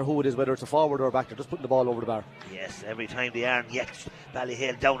doesn't matter who it is, whether it's a forward or a back. They're just putting the ball over the bar. Yes, every time they are, and yet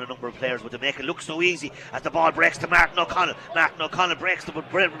Ballyhale down a number of players, but they make it look so easy as the ball breaks to Martin O'Connell. Martin O'Connell breaks them, but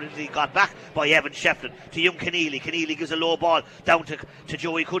brilliantly got back by Evan Shefflin to young Keneally. Keneally gives a low ball down to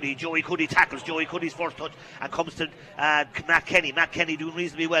Joey Cuddy. Joey Cuddy tackles Joey Cuddy's first touch and comes to Matt Kenny. Matt Kenny doing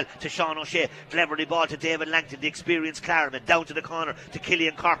reasonably well to Sean O'Shea. Cleverly ball to David Langton, the experienced Clareman, down to the corner to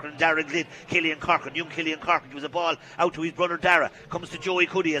Killian Corcoran and Darren Glynn. Young Killian Corcoran gives a ball out to his brother Dara. Comes to Joey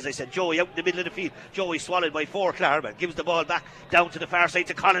Cuddy, as I said. Joey out in the middle of the field. Joey swallowed by 4 Clareman. Gives the ball back down to the far side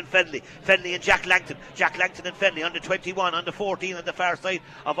to Colin Fenley. Fenley and Jack Langton. Jack Langton and Fenley under 21, under 14 on the far side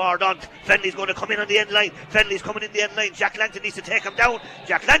of Ardont. Fenley's going to come in on the end line. Fenley's coming in the end line. Jack Langton needs to take him down.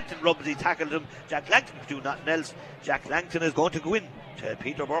 Jack Langton rubs, he tackled him. Jack Langton could do nothing else. Jack Langton is going to go in to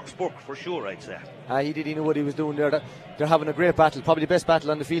Peter Burke's book for sure, I'd say. He knew what he was doing there. They're having a great battle, probably the best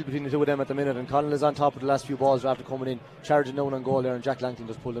battle on the field between the two of them at the minute, and Connell is on top of the last few balls after coming in, charging down on goal there, and Jack Langton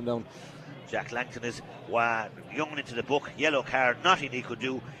just pulled him down. Jack Langton is young into the book, yellow card, nothing he could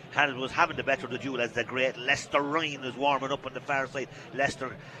do. Was having the better of the duel as the great Lester Ryan is warming up on the far side.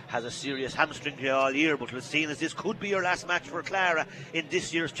 Lester has a serious hamstring injury all year, but we've seen as this could be your last match for Clara in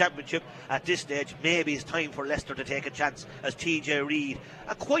this year's championship. At this stage, maybe it's time for Leicester to take a chance as TJ Reid,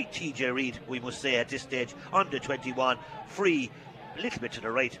 quite TJ Reid, we must say at this stage, under 21, free, a little bit to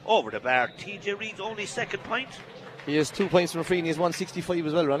the right, over the bar. TJ Reid's only second point. He has 2 points from free and he has 165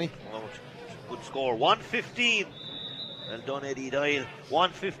 as well, Ronnie. Good score, 115. Well done, Eddie Doyle.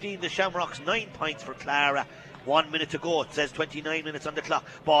 115 the Shamrocks, 9 points for Clara. 1 minute to go. It says 29 minutes on the clock.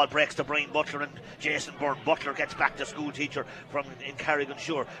 Ball breaks to Brian Butler and Jason Byrne. Butler gets back to school teacher in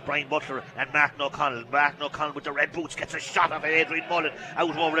Carrigan-Shore. Brian Butler and Martin O'Connell. Martin O'Connell with the red boots gets a shot off Adrian Mullen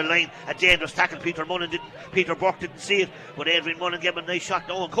out over the line. A dangerous tackle. Peter Burke didn't see it, but Adrian Mullen gave him a nice shot.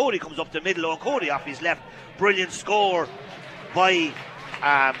 Owen Cody comes up the middle. Owen Cody off his left. Brilliant score by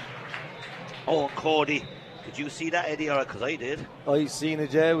Owen Cody. Did you see that, Eddie? Because I did. I seen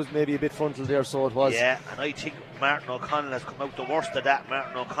it, yeah. It was maybe a bit frontal there, so it was. Yeah, and I think Martin O'Connell has come out the worst of that.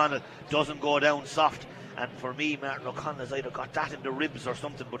 Martin O'Connell doesn't go down soft. And for me, Martin O'Connell has either got that in the ribs or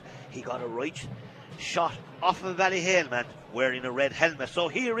something, but he got a right shot off of Ballyhale man wearing a red helmet. So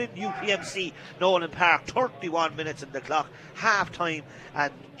here in UPMC Nolan Park, 31 minutes in the clock, half time,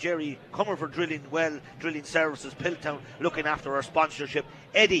 and Jerry Comerford drilling services, Piltown looking after our sponsorship.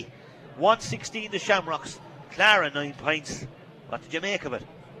 Eddie, 116 the Shamrocks, Clara 9 points. What did you make of it?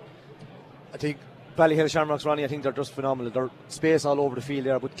 I think Ballyhale Shamrocks, Ronnie, I think they're just phenomenal. They're space all over the field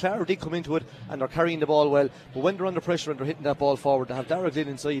there, but Clara did come into it and they're carrying the ball well, but when they're under pressure and they're hitting that ball forward, they have Darragh Glynn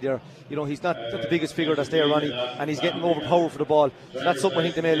inside there. You know, he's not the biggest figure that's there, Ronnie, and he's getting overpowered for the ball, so that's something I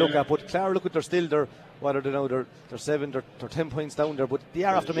think they may look at. But Clara, look at, they're still there. What are they now? They're 7, they're 10 points down there, but they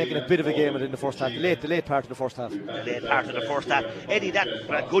are after making a bit of a game in the first half, the late part of the first half. The late part of the first half. Eddie, that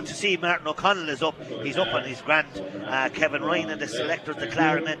good to see Martin O'Connell is up. He's up on his grand. Kevin Ryan and the selectors, the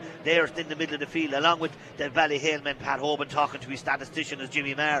Clara men, they're in the middle of the field, along with the Ballyhale men, Pat Hoban talking to his statistician as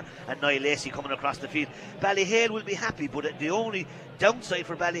Jimmy Marr and Niall Lacey coming across the field. Ballyhale will be happy, but the only downside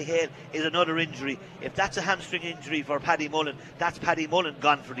for Ballyhale is another injury. If that's a hamstring injury for Paddy Mullen, that's Paddy Mullen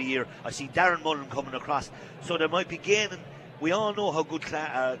gone for the year. I see Darren Mullen coming across, so they might be gaining. We all know how good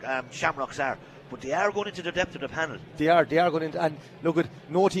Shamrocks are, but they are going into the depth of the panel. They are going into, and look at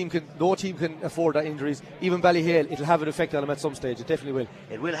no team can afford that injuries. Even Ballyhale, it'll have an effect on them at some stage. It definitely will.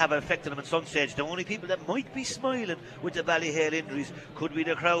 It will have an effect on them at some stage. The only people that might be smiling with the Ballyhale injuries could be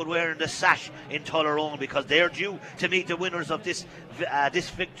the crowd wearing the sash in Tullaroan, because they're due to meet the winners of this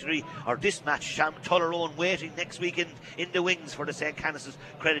victory or this match. Tullaroan waiting next weekend in the wings for the St. Canice's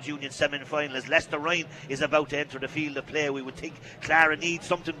Credit Union semi-final, as Lester Ryan is about to enter the field of play. We would think Clara needs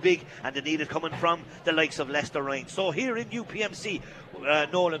something big, and they need it coming from the likes of Lester Ryan. So here in UPMC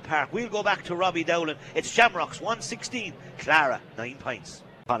Nolan Park, we'll go back to Robbie Dowling. It's Shamrocks 116, Clara 9 points.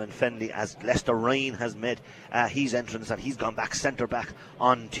 Colin Fenley, as Lester Ryan has made his entrance, and he's gone back centre back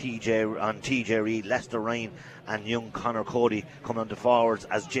on TJ Reid. Lester Ryan and young Conor Cody coming on the forwards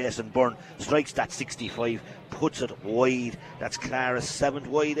as Jason Byrne strikes that 65, puts it wide. That's Clara's 7th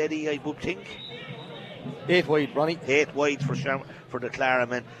wide, Eddie, I would think. 8 wide, Ronnie. 8 wide for the Clara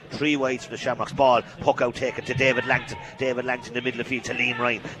men, 3 wides for the Shamrocks. Ball, puck out taken to David Langton. David Langton in the middle of the field to Liam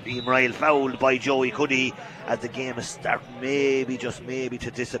Ryan. Liam Ryan fouled by Joey Cuddy as the game is starting maybe to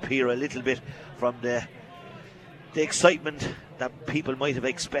disappear a little bit from the excitement that people might have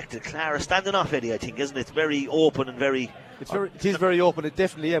expected. Clara standing off, Eddie, I think, isn't it? It's very open and very It is very open, it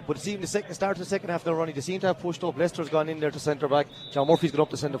definitely, yeah. But it's even the start of the second half, they're running. They seem to have pushed up. Leicester's gone in there to centre back. John Murphy's gone up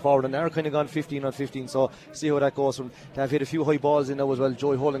to centre forward, and they're kind of gone 15 on 15. So see how that goes. They have hit a few high balls in now as well.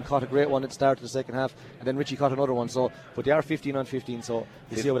 Joey Holland caught a great one at the start of the second half, and then Richie caught another one. So, but they are 15 on 15. So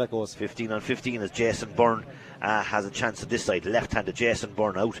we'll see how that goes. 15 on 15 as Jason Byrne has a chance at this side. Left-handed Jason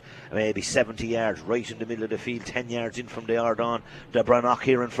Byrne out, maybe 70 yards, right in the middle of the field, 10 yards in from the Ardon. The Brannock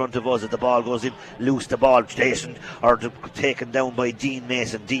here in front of us as the ball goes in, loose the ball. Jason are taken down by Dean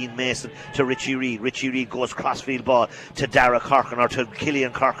Mason. Dean Mason to Richie Reid. Richie Reid goes crossfield ball to Dara Corkin, or to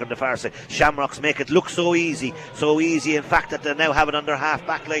Killian Corkin, the far side. Shamrocks make it look so easy in fact that they now have it on their half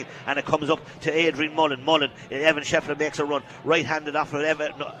back line, and it comes up to Adrian Mullen. Evan Shefflin makes a run, right-handed off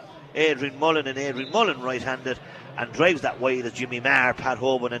of Adrian Mullen right-handed, and drives that wide as Jimmy Marr, Pat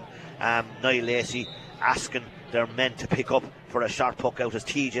Hoban and Niall Lacey asking their men to pick up for a sharp puck out as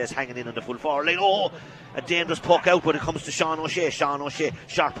TJ is hanging in on the full forward line. Oh, a dangerous puck out, but it comes to Sean O'Shea.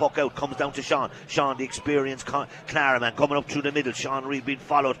 Sharp puck out, comes down to Sean, the experienced Clara man, coming up through the middle. Sean Reid being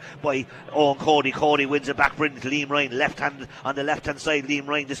followed by Owen Cody wins it back brilliant to Liam Ryan, left hand on the left hand side. Liam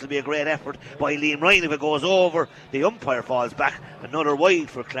Ryan, this will be a great effort by Liam Ryan. If it goes over, the umpire falls back. Another wide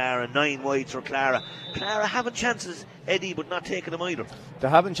for Clara, 9 wides for Clara. Clara having chances, Eddie, but not taking them either. They're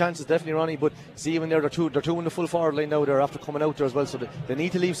having chances, definitely, Ronnie, but see, even there, they're two in the full forward line now. They're after coming out there as well, so they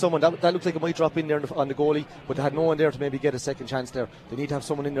need to leave someone. That looks like it might drop in there on the goalie, but they had no one there to maybe get a second chance there. They need to have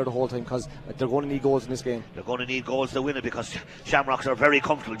someone in there the whole time, because they're going to need goals in this game. They're going to need goals to win it, because Shamrocks are very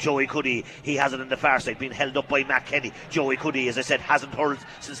comfortable. Joey Cuddy, he has it on the far side, being held up by Matt Kenny. Joey Cuddy, as I said, hasn't hurled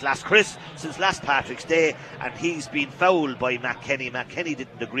since last Patrick's Day, and he's been fouled by Matt Kenny. Matt Kenny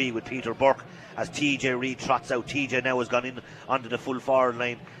didn't agree with Peter Burke as TJ Reid trots out. TJ now has gone in onto the full forward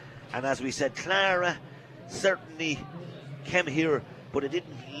line, and as we said, Clara certainly came here, but it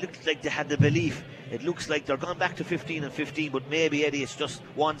didn't look like they had the belief. It looks like they're gone back to 15 and 15, but maybe, Eddie, it's just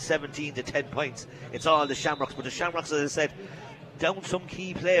 117 to 10 points. It's all the Shamrocks, but the Shamrocks, as I said, down some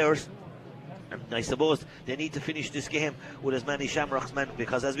key players, and I suppose they need to finish this game with as many Shamrocks men,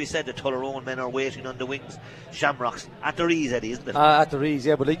 because as we said, the Tullaroan men are waiting on the wings. Shamrocks at their ease, Eddie, isn't it? At their ease,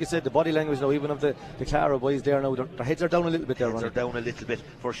 yeah, but like you said, the body language now, even of the Clara boys there now, their heads are down a little bit there. Heads are down a little bit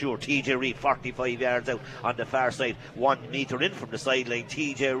for sure. TJ Reid 45 yards out on the far side, 1 metre in from the sideline.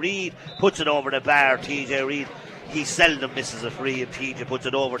 TJ Reid puts it over the bar. TJ Reid, he seldom misses a free, and TJ puts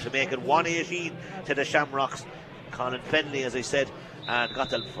it over to make it 118 to the Shamrocks. Colin Fenley, as I said, and got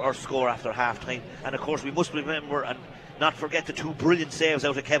the first score after half time. And of course we must remember and not forget the 2 brilliant saves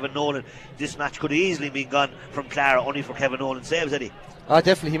out of Kevin Nolan. This match could have easily been gone from Clara only for Kevin Nolan's saves, Eddie.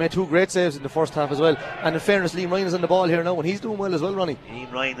 Definitely, he made 2 great saves in the first half as well. And in fairness, Liam Ryan is on the ball here now, and he's doing well as well, Ronnie.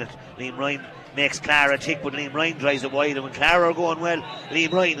 Liam Ryan makes Clara tick, but Liam Ryan drives it wide, and when Clara are going well,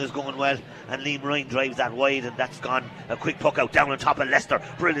 Liam Ryan is going well, and Liam Ryan drives that wide, and that's gone. A quick puck out down on top of Leicester,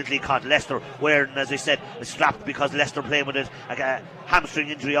 brilliantly caught. Leicester wearing, as I said, a strap, because Leicester playing with a hamstring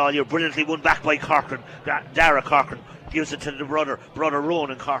injury all year. Brilliantly won back by Corcoran, Dara Corcoran. Gives it to the brother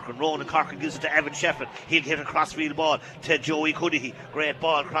Ronan Corcoran. Ronan Corcoran gives it to Evan Shefflin. He'll hit a crossfield ball to Joey Cuddy. Great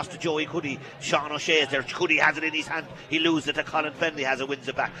ball across to Joey Cuddy. Sean O'Shea is there. Cuddy has it in his hand. He loses it to Colin Fenley. Wins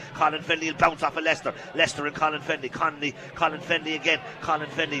it back. Colin Fenley will bounce off of Leicester. Leicester and Colin Fenley. Colin Fenley again. Colin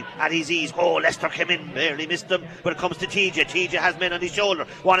Fenley at his ease. Oh, Leicester came in. Barely missed them. But it comes to TJ. TJ has men on his shoulder.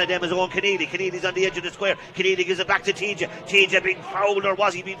 One of them is Owen Keneally. Keneally's on the edge of the square. Keneally gives it back to TJ. TJ being fouled, or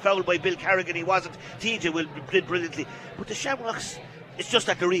was he being fouled by Bill Carrigan? He wasn't. TJ did brilliantly. But the Shamrocks, it's just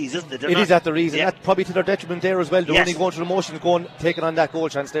at their ease, isn't it? It is at their ease, and that's probably to their detriment there as well. They're only going through the motion, taking on that goal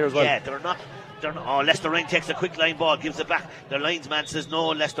chance there as well. Yeah, they're not. Oh, Lester Ryan takes a quick line ball, gives it back. The linesman says no.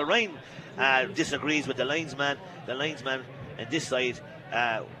 Lester Ryan disagrees with the linesman. The linesman on this side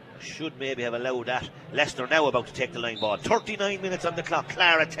should maybe have allowed that. Leicester now about to take the line ball. 39 minutes on the clock.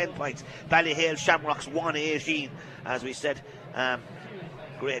 Clara 10 points. Ballyhale Shamrocks 118. As we said,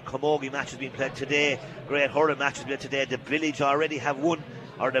 great Camogie match has been played today. Great hurling match has been played today. The village already have won,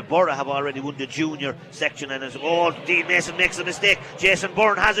 or the borough have already won the junior section. And as Dean Mason makes a mistake. Jason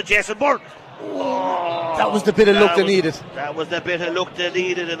Byrne has it. Jason Byrne. Oh, that was the bit of luck they needed. That was the bit of luck they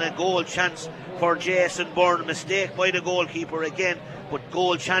needed, and a goal chance for Jason Byrne. Mistake by the goalkeeper again, but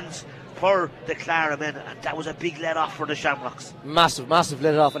goal chance for the Clara men, and that was a big let off for the Shamrocks. Massive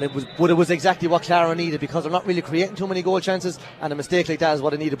let off, and it was exactly what Clara needed, because they're not really creating too many goal chances, and a mistake like that is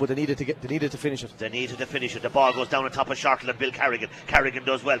what they needed. But they needed to finish it. They needed to finish it. The ball goes down on top of Shartle and Bill Carrigan. Carrigan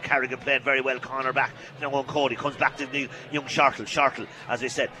does well. Carrigan played very well. Corner back. Now on Cody comes back to the young Shartle. Shartle, as I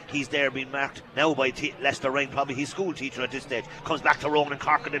said, he's there being marked now by Lester Ryan, probably his school teacher at this stage. Comes back to Ronan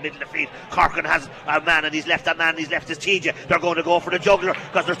Corcoran in the middle of the field. Corcoran has a man on his left. That man on his left is TJ. They're going to go for the juggler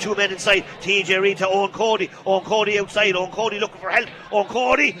because there's 2 men inside. outside. TJ Reid to Owen Cody. Owen Cody outside. Owen Cody looking for help. Owen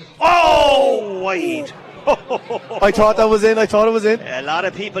Cody. Oh, wide. I thought that was in. I thought it was in. A lot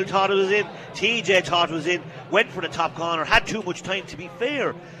of people thought it was in. TJ thought it was in. Went for the top corner. Had too much time, to be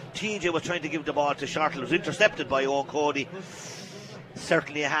fair. TJ was trying to give the ball to Shartle. It was intercepted by Owen Cody.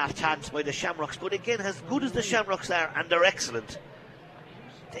 Certainly a half chance by the Shamrocks. But again, as good as the Shamrocks are, and they're excellent,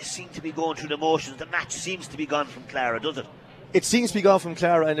 they seem to be going through the motions. The match seems to be gone from Clara, does it? It seems to be gone from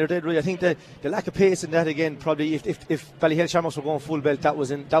Clara, and they're dead right. I think the lack of pace in that again, probably if Ballyhale Shamrocks were going full belt, that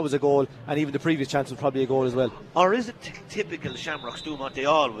was a goal, and even the previous chance was probably a goal as well. Or is it typical Shamrocks doing what they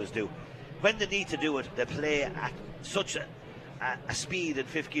always do? When they need to do it, they play at such a speed in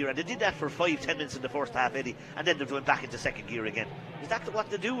fifth gear, and they did that for 5-10 minutes in the first half, Eddie, and then they're going back into second gear again. Is that what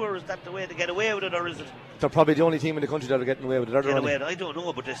they do, or is that the way to get away with it, or is it? They're probably the only team in the country that are getting away with it. I don't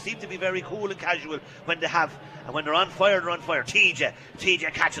know, but they seem to be very cool and casual when they have, and when they're on fire, they're on fire. TJ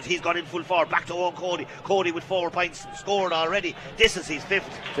catches, he's gone in full forward, back to Owen Cody. Cody with 4 points scored already. This is his 5th.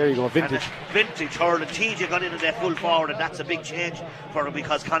 There you go, vintage. Vintage hurling. TJ gone in their full forward, and that's a big change for him,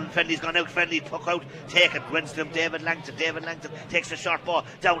 because Colin Fennelly's gone out. Fennelly took out, taken, wins to him, David Langton takes a short ball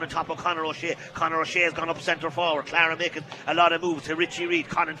down on top of Conor O'Shea. Conor O'Shea's gone up centre forward. Clara making a lot of moves to Richie Reid.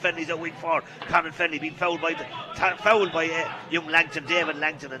 Colin Fennelly's out wing forward. Colin Fennelly being fouled by young Langton, David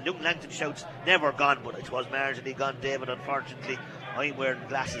Langton, and young Langton shouts never gone, but it was marginally gone, David. Unfortunately, I'm wearing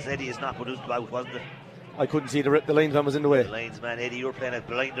glasses. Eddie is not, but it was about, wasn't it? I couldn't see the linesman was in the way. The linesman, Eddie, you're playing a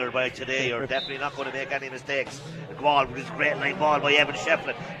blinder by today. You're definitely not going to make any mistakes. The ball with this great line ball by Evan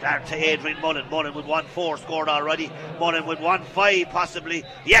Shefflin. Down to Adrian Mullen. Mullen with 1-4 scored already. Mullen with 1-5 possibly.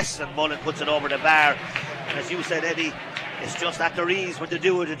 Yes, and Mullen puts it over the bar. And as you said, Eddie, it's just at their ease. When they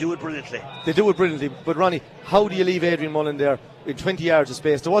do it brilliantly. They do it brilliantly. But Ronnie, how do you leave Adrian Mullen there in 20 yards of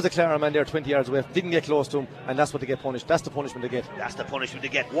space? There was a Clara man there 20 yards away, didn't get close to him, and that's what they get punished. That's the punishment they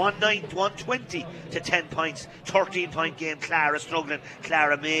get. 120 to 10 points, 13-point game. Clara struggling.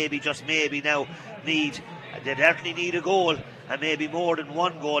 Clara maybe, just maybe now they definitely need a goal, and maybe more than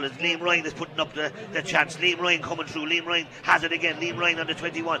one goal, as Liam Ryan is putting up the chance. Liam Ryan coming through. Liam Ryan has it again. Liam Ryan on the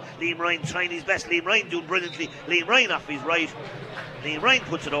 21. Liam Ryan trying his best. Liam Ryan doing brilliantly. Liam Ryan off his right. Liam Ryan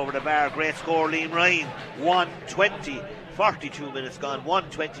puts it over the bar. Great score, Liam Ryan. 120. 42 minutes gone.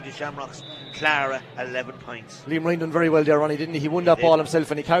 120 to Shamrocks. Clara 11 points. Liam Ryan done very well there, Ronnie, didn't he? He won that ball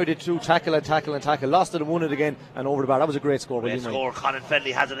himself, and he carried it through tackle, lost it and won it again, and over the bar. That was a great score. Great score. Colin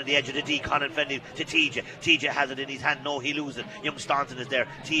Fennelly has it on the edge of the D. Colin Fennelly to TJ has it in his hand. No, he loses it. Young Staunton is there.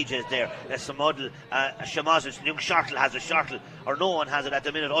 TJ is there. There's some muddle. Shamazic. Young Shartle has a Shartle, or no one has it at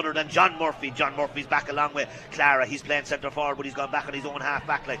the minute other than John Murphy. John Murphy's back a long way. Clara, he's playing centre forward, but he's gone back on his own half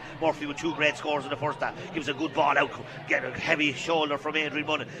back line. Murphy with 2 great scores in the first half. Gives a good ball out. Get a heavy shoulder from Adrian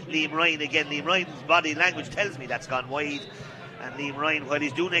Mullen. Liam Ryan again. Liam Ryan's body language tells me that's gone wide. And Liam Ryan, while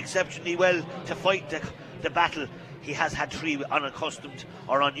he's doing exceptionally well to fight the battle, he has had 3 unaccustomed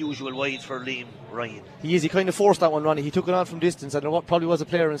or unusual wides for Liam Ryan. He kind of forced that one, Ronnie. He took it on from distance, and there probably was a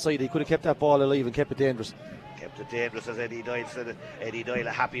player inside. He could have kept that ball alive and kept it dangerous. Kept it dangerous, as Eddie Doyle said. Eddie Doyle,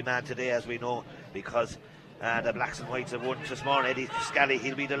 a happy man today, as we know, because the Blacks and Whites have won this morning. Eddie Scally,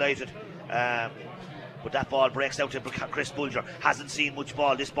 he'll be delighted. But that ball breaks out to Chris Bulger. Hasn't seen much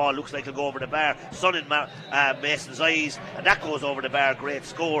ball. This ball looks like it'll go over the bar. Sun in Mason's eyes, and that goes over the bar. Great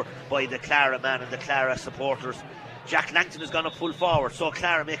score by the Clara man and the Clara supporters. Jack Langton has gone up full forward, so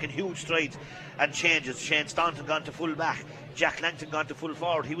Clara making huge strides and changes. Shane Staunton gone to full back. Jack Langton gone to full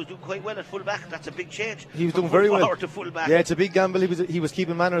forward. He was doing quite well at full back. That's a big change. He was doing very well. To full back. Yeah, it's a big gamble. He was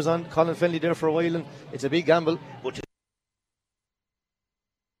keeping manners on. Colin Fennelly there for a while, and it's a big gamble. But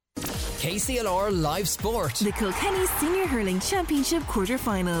KCLR Live Sport. The Kilkenny Senior Hurling Championship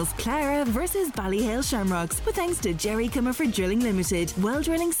quarter-finals. Clara versus Ballyhale Shamrocks. With thanks to Jerry Comerford Drilling Limited. Well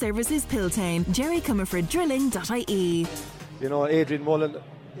Drilling Services Piltown. JerryComerfordDrilling.ie. You know, Adrian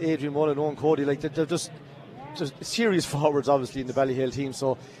Mullen, Owen Cody, like they're just serious forwards, obviously, in the Ballyhale team.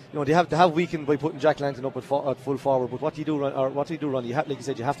 So, you know, they have to have weakened by putting Jack Langton up at full forward. But what do you do, Ron? You have, like you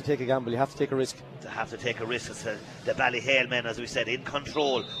said, you have to take a gamble. You have to take a risk. To have to take a risk. It's the Ballyhale men, as we said, in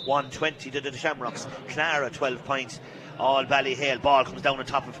control. 120 to the Shamrocks. Clara 12 points. All Ballyhale. Ball comes down on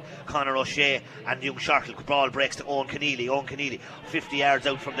top of Conor O'Shea, and young Shartle. Ball breaks to Owen Keneally. Owen Keneally 50 yards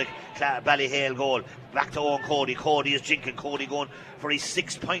out from the Ballyhale goal. Back to Owen Cody. Cody is jinking. Cody going for his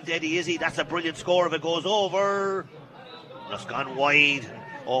 6th point, Eddie, is he? That's a brilliant score if it goes over. Just gone wide.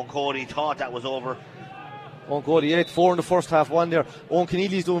 Owen Cody thought that was over. Owen Cody 8-4 in the first half, 1 there. Owen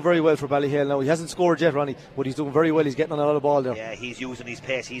Keneally's doing very well for Ballyhale now. He hasn't scored yet, Ronnie, but he's doing very well. He's getting on a lot of ball there. Yeah, he's using his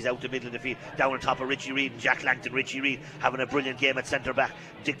pace. He's out the middle of the field, down on top of Richie Reid and Jack Langton. Richie Reid having a brilliant game at centre back,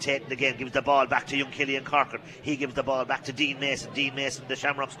 dictating the game, gives the ball back to young Killian Corcoran. He gives the ball back to Dean Mason. Dean Mason, the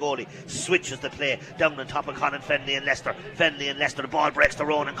Shamrocks goalie, switches the play down on top of Colin Fennelly and Leicester. The ball breaks to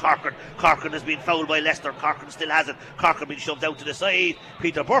Ronan Corcoran. Corcoran has been fouled by Leicester. Corcoran still has it. Corcoran being shoved out to the side.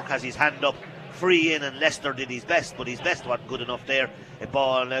 Peter Burke has his hand up. Free in, and Leicester did his best, but his best wasn't good enough there. A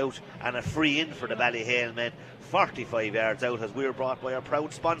ball out and a free in for the Ballyhale men. 45 yards out, as we're brought by our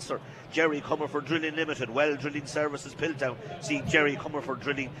proud sponsor, Jerry Comerford Drilling Limited, Well Drilling Services Piltown. See Jerry Comerford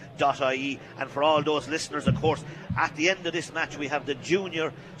Drilling.ie. And for all those listeners, of course, at the end of this match we have the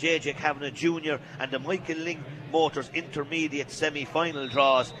junior JJ Kavanagh Junior and the Michael Ling Motors Intermediate semi-final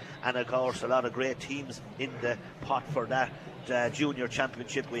draws, and of course a lot of great teams in the pot for that junior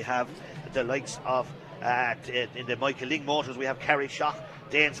championship. We have the likes of in the Michael Ling Motors we have Carrickshock,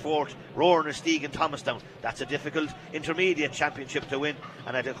 Danesfort, Rower-Nastig and Thomastown. That's a difficult intermediate championship to win.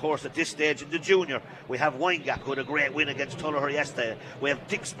 And of course at this stage in the junior we have Windgap, who had a great win against Tullaher yesterday. We have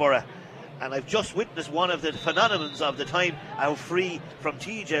Dixborough, and I've just witnessed one of the phenomenons of the time, our free from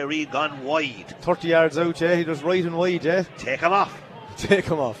TJ Reid gone wide. 30 yards out, yeah, he was right and wide, yeah. Take him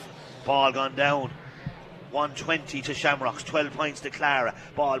off. Ball gone down. 120 to Shamrocks, 12 points to Clara.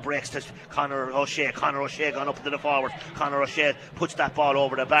 Ball breaks to Conor O'Shea. Conor O'Shea gone up to the forward. Conor O'Shea puts that ball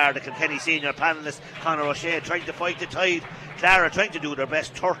over the bar. The Kilkenny senior panellist Conor O'Shea trying to fight the tide. Clara trying to do their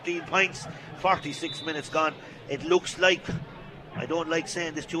best. 13 points, 46 minutes gone. It looks like, I don't like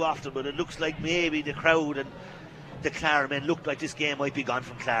saying this too often, but it looks like maybe the crowd and the Clara men looked like this game might be gone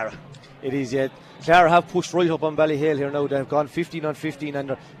from Clara. It is, yeah. Clara have pushed right up on Ballyhale here now. They've gone 15 on 15,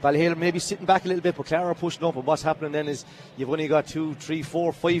 and Ballyhale maybe sitting back a little bit, but Clara are pushing up. And what's happening then is you've only got 2, 3,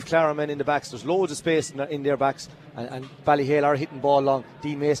 4, 5 Clara men in the backs. There's loads of space in their backs, and Ballyhale are hitting ball long.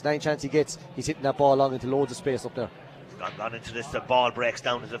 Dean Mason, 9 chance he gets, he's hitting that ball long into loads of space up there. Gone into this, the ball breaks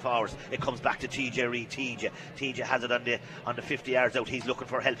down to the forwards. It comes back to TJ Reid. TJ has it on the 50 yards out. He's looking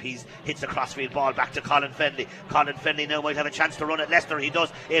for help. Hits the crossfield ball back to Colin Fennelly. Colin Fennelly now might have a chance to run at Leicester. He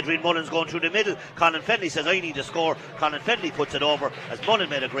does. Adrian Mullen's going through the middle. Colin Fennelly says, I need to score. Colin Fennelly puts it over as Mullen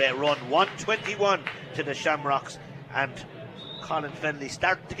made a great run. 121 to the Shamrocks, and Colin Fennelly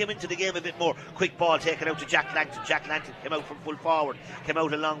started to come into the game a bit more. Quick ball taken out to Jack Langton. Jack Langton came out from full forward, came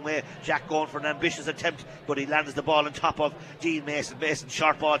out a long way. Jack going for an ambitious attempt, but he lands the ball on top of Dean Mason. Mason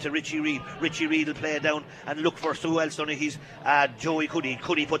short ball to Richie Reid. Richie Reid will play it down and look for who else on it. He's Joey Cuddy.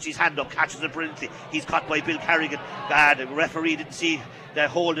 Cuddy puts his hand up, catches it brilliantly. He's caught by Bill Carrigan. The referee didn't see the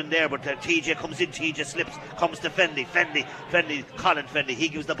holding there, but TJ comes in, TJ slips, comes to Fennelly, Colin Fennelly, he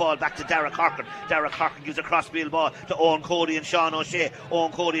gives the ball back to Dara Corcoran. Dara Corcoran gives a crossfield ball to Owen Cody and Sean O'Shea.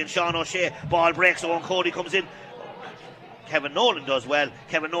 Ball breaks, Owen Cody comes in. Kevin Nolan does well.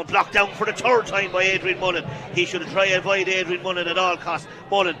 Kevin Nolan blocked down for the third time by Adrian Mullen. He should have tried to avoid Adrian Mullen at all costs.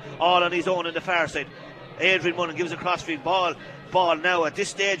 Mullen all on his own in the far side. Adrian Mullen gives a crossfield ball now at this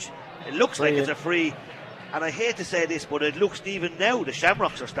stage. It looks like it's a free. And I hate to say this, but it looks even now the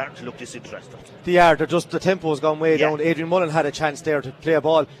Shamrocks are starting to look disinterested. They are. They're just, the tempo has gone way down. Adrian Mullen had a chance there to play a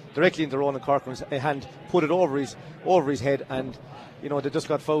ball directly into Ronan Corcoran's hand, put it over his head, and they just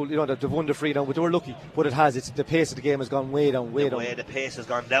got fouled. They've won the free down, but they were lucky. But the pace of the game has gone way down. The pace has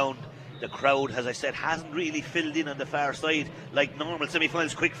gone down. The crowd, as I said, hasn't really filled in on the far side like normal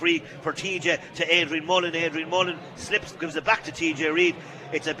semi-finals. Quick free for TJ to Adrian Mullen. Adrian Mullen slips, gives it back to TJ Reid.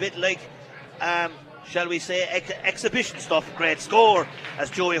 It's a bit like shall we say, exhibition stuff. Great score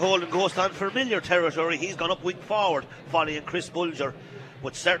as Joey Holden goes on familiar territory. He's gone up wing forward, following Chris Bulger.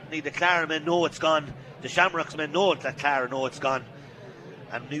 But certainly the Clara men know it's gone. The Shamrocks men know that Clara know it's gone.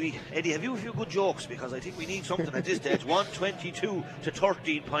 And maybe, Eddie, have you a few good jokes? Because I think we need something at this stage. 122 to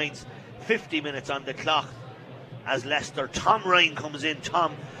 13 points, 50 minutes on the clock. As Leicester, Tom Ryan comes in.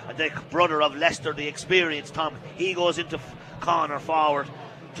 Tom, the brother of Leicester, the experienced Tom, he goes into corner forward.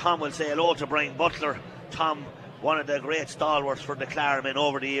 Tom will say hello to Brian Butler. Tom, one of the great stalwarts for the Clara men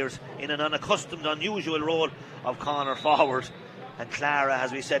over the years, in an unaccustomed, unusual role of corner forward. And Clara,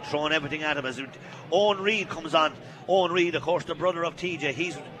 as we said, throwing everything at him. As Owen Reid comes on. Owen Reid, of course, the brother of TJ,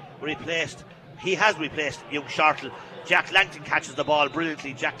 he has replaced young Shartle. Jack Langton catches the ball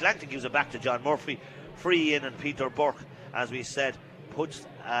brilliantly. Jack Langton gives it back to John Murphy. Free in, and Peter Burke, as we said,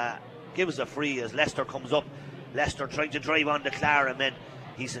 gives a free as Leicester comes up. Leicester trying to drive on the Clara men.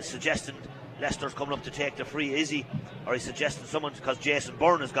 He's suggesting Leicester's coming up to take the free, is he? Or he's suggesting someone, because Jason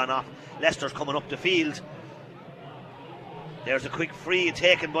Byrne has gone off. Leicester's coming up the field. There's a quick free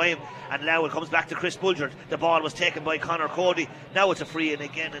taken by him, and now it comes back to Chris Bulger. The ball was taken by Conor Cody. Now it's a free in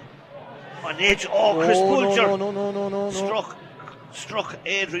again, and On the edge. Oh, Chris Bulger. No. Struck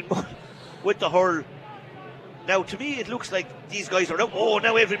Adrian with the hurl. Now, to me, it looks like these guys are out. Oh,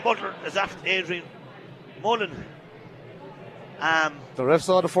 now Adrian Butler is after Adrian Mullen. The ref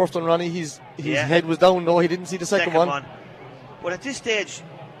saw the first one, Ronnie. His head was down, though. He didn't see the second one. But at this stage,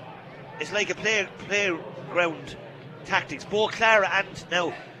 it's like a playground tactics. Both Clara and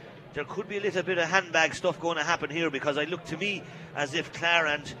now there could be a little bit of handbag stuff going to happen here, because I look to me as if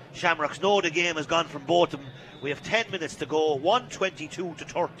Clara and Shamrocks know the game has gone from both of them. We have 10 minutes to go, 122 to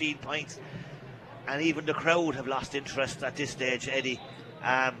 13 points, and even the crowd have lost interest at this stage, Eddie.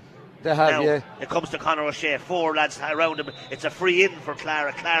 They have, now, yeah. It comes to Conor O'Shea, 4 lads around him. It's a free in for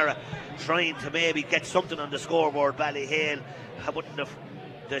Clara. Clara trying to maybe get something on the scoreboard. Ballyhale putting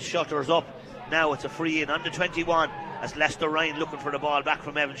the shutters up. Now it's a free in under 21 as Lester Ryan looking for the ball back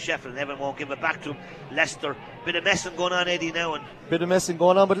from Evan Sheffield. Evan won't give it back to him. Lester, bit of messing going on, Eddie, now. Bit of messing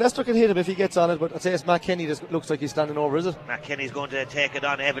going on, but Lester can hit him if he gets on it. But I'd say it's Matt Kenny that looks like he's standing over, is it? Matt Kenny's going to take it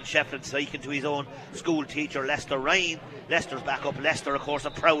on. Evan Sheffield speaking to his own school teacher, Lester Ryan. Lester's back up. Lester, of course,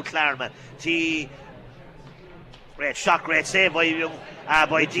 a proud Claremont. Great shot, great save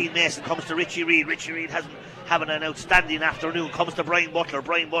by Dean Mason. Comes to Richie Reid. Richie Reid hasn't having an outstanding afternoon. Comes to Brian Butler.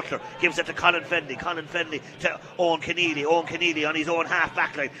 Brian Butler gives it to Colin Fenley. Colin Fenley to Owen Keneally. Owen Keneally on his own half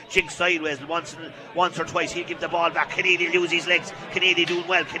back line. Jinks sideways once or twice. He'll give the ball back. Keneally loses his legs. Keneally doing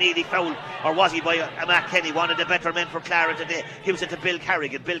well. Keneally fouled. Or was he by Matt Kenny? One of the better men for Clara today. Gives it to Bill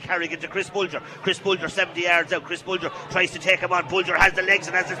Carrigan. Bill Carrigan to Chris Bulger. Chris Bulger 70 yards out. Chris Bulger tries to take him on. Bulger has the legs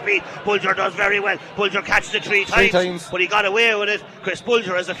and has the speed. Bulger does very well. Bulger catches it three times. But he got away with it. Chris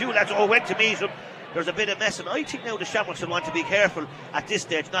Bulger has a few lads went to meet him. There's a bit of mess, and I think now the Shamrocks will want to be careful at this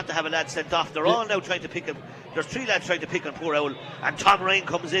stage not to have a lad sent off. They're all now trying to pick him. There's 3 lads trying to pick on poor Owl, and Tom Ryan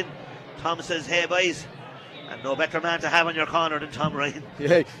comes in. Tom says, hey boys, and no better man to have on your corner than Tom Ryan.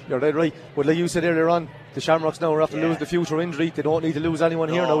 Yeah, you're dead right. But like you said earlier on, the Shamrocks now are after lose the future injury. They don't need to lose anyone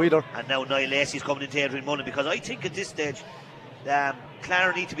here now either. And now Niall Lacey's coming into Adrian Mullen, because I think at this stage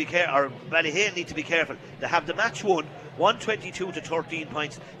Clara need to be careful, or Ballyhale need to be careful. They have the match won, 122 to 13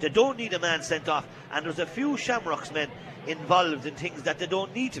 points. They don't need a man sent off, and there's a few Shamrocks men involved in things that they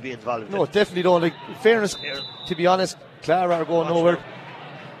don't need to be involved in. No, definitely don't. Like, in fairness, to be honest, Clara are going nowhere.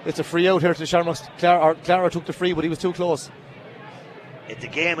 It's a free out here to the Shamrocks. Clara took the free, but he was too close. The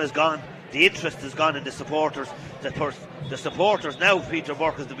game has gone. The interest has gone in the supporters. The supporters now, Peter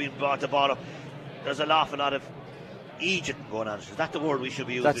Burke has been brought the ball up. There's an awful lot of Egypt going on. Is that the word we should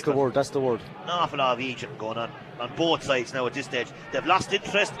be using? That's the word. An awful lot of Egypt going on both sides now at this stage. They've lost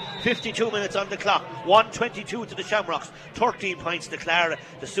interest. 52 minutes on the clock. 122 to the Shamrocks. 13 points to Clara.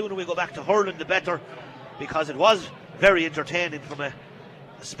 The sooner we go back to hurling, the better, because it was very entertaining from a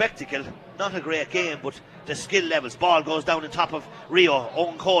spectacle. Not a great game, but the skill levels. Ball goes down on top of Rio.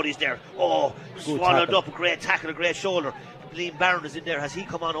 Owen Cody's there. Oh, swallowed up. A great tackle, a great shoulder. Liam Barron is in there. Has he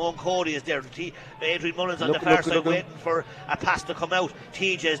come on? Owen Cody is there. Adrian Mullins on the far side waiting for a pass to come out.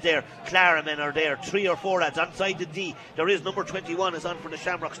 TJ is there. Clara men are there. 3 or 4 lads inside the D. There is number 21 is on for the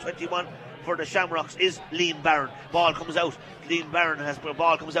Shamrocks. 21 for the Shamrocks is Liam Barron. Ball comes out. Liam Barron has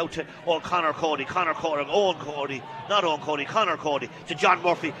ball comes out to Conor Cody. Conor Cody to John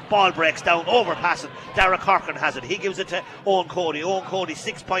Murphy. Ball breaks down, overpassing. Derek Corcoran has it. He gives it to Owen Cody. Owen Cody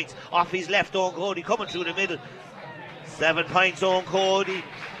 6 points off his left. Owen Cody coming through the middle. 7 points, Owen Cody.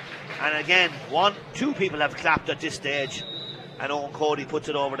 And again, 2 people have clapped at this stage, and Owen Cody puts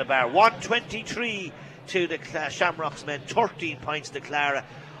it over the bar. 123 to the Shamrocks men, 13 points to Clara.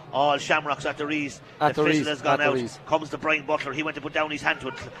 All Shamrocks at the Rees. The fizzle has gone out. Comes to Brian Butler. He went to put down his hand to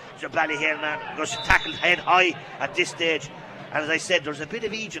it. The Ballyhale man goes tackled head high at this stage. And as I said, there's a bit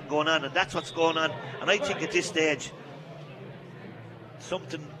of Egypt going on, and that's what's going on. And I think at this stage,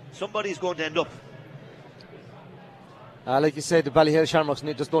 somebody's going to end up. Like you said, the Ballyhale Shamrocks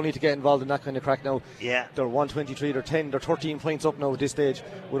just don't need to get involved in that kind of crack now. Yeah. They're 123, they're 10, they're 13 points up now at this stage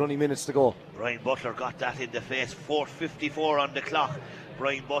with only minutes to go. Brian Butler got that in the face. 4:54 on the clock.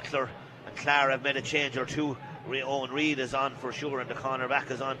 Brian Butler and Clara have made a change or two. Owen Reid is on for sure, and the cornerback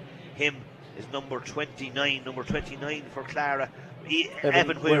is on. Him is number 29 for Clara.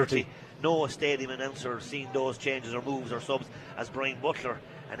 Evan Huerty. No stadium announcer seen those changes or moves or subs as Brian Butler.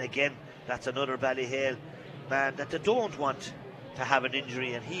 And again, that's another Ballyhale man that they don't want to have an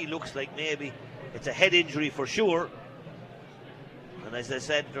injury, and he looks like maybe it's a head injury for sure. And as I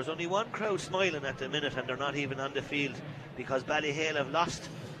said, there's only one crowd smiling at the minute, and they're not even on the field, because Ballyhale have lost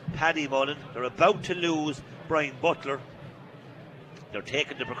Paddy Mullen. They're about to lose Brian Butler. They're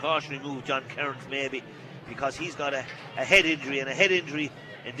taking the precautionary move, John Kearns maybe, because he's got a head injury, and a head injury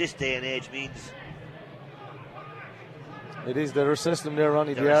in this day and age means It is. They're assessing them there,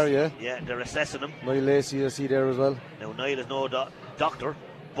 Ronnie. They are, yeah. Yeah, they're assessing them. Niall Lacey, you see there as well. Now, Niall is no doctor,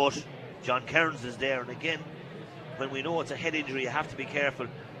 but John Kearns is there. And again, when we know it's a head injury, you have to be careful.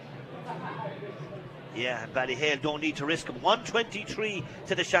 Yeah, and Ballyhale don't need to risk him. 123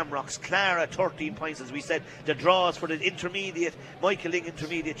 to the Shamrocks. Clara 13 points, as we said. The draws for the intermediate Michael Lyng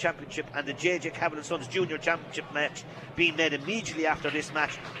Intermediate Championship and the JJ Cavan & Sons Junior Championship match being made immediately after this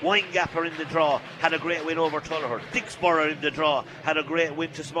match. Winegap are in the draw, had a great win over Tullaher. Dixborough are in the draw, had a great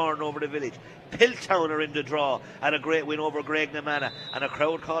win to Smorgon over the Village. Piltown are in the draw, had a great win over Graignamanagh, and a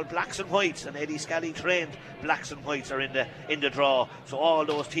crowd called Blacks and Whites, and Eddie Scally trained Blacks and Whites are in the draw. So all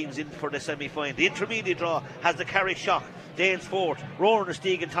those teams in for the semi-final. The intermediate draw has the Carrick Shock, Danesfort, Rowan,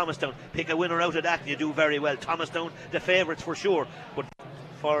 Steig and Thomastown. Pick a winner out of that and you do very well. Thomastown the favourites for sure, but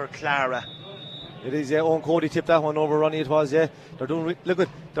for Clara, it is, yeah. Owen Cody tipped that one over, Ronnie. It was, yeah. They're doing, look at,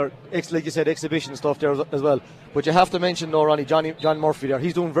 they're like you said, exhibition stuff there as well. But you have to mention, though, Ronnie, John Murphy there.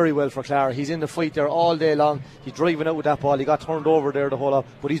 He's doing very well for Clara. He's in the fight there all day long. He's driving out with that ball. He got turned over there the whole lot,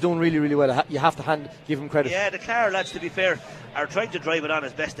 but he's doing really, really well. You have to give him credit. Yeah, the Clara lads, to be fair, are trying to drive it on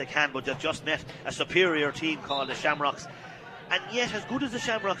as best they can, but they've just met a superior team called the Shamrocks. And yet, as good as the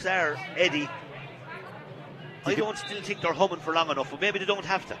Shamrocks are, Eddie, I don't still think they're humming for long enough, but maybe they don't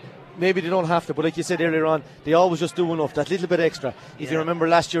have to. Maybe they don't have to, but like you said earlier on, they always just do enough, that little bit extra. If you remember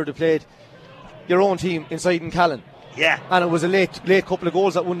last year, they played your own team inside in Callan. Yeah. And it was a late couple of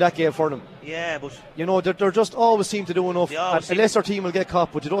goals that won that game for them. Yeah, but you know, they're just always seem to do enough. A lesser team will get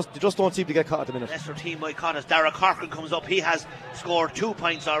caught, but they just don't seem to get caught at the minute. Lesser team might caught us. Dara Corcoran comes up. He has scored 2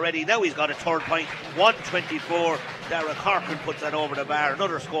 points already. Now he's got a third point. 124. Dara Corcoran puts that over the bar.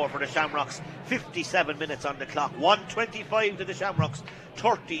 Another score for the Shamrocks. 57 minutes on the clock. 125 to the Shamrocks.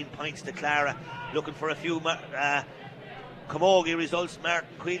 13 points to Clara. Looking for a few Camogie results. Martin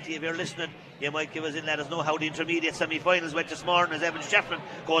Quilty, if you're listening, you might give us in, let us know how the intermediate semi-finals went this morning, as Evan Shefflin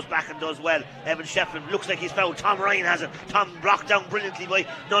goes back and does well. Evan Shefflin looks like he's fouled. Tom Ryan has it. Tom blocked down brilliantly by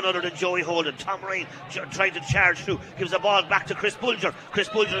none other than Joey Holden. Tom Ryan trying to charge through, gives the ball back to Chris Bulger. Chris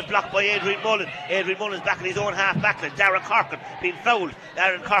Bulger is blocked by Adrian Mullen. Adrian Mullen is back in his own half backline. Darren Corcoran being fouled.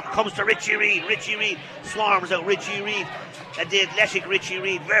 Darren Corcoran comes to Richie Reid. Richie Reid swarms out Richie Reid. And the athletic Richie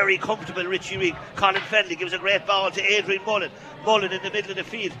Reid, very comfortable Richie Reid. Colin Fenley gives a great ball to Adrian Mullen. Mullen in the middle of the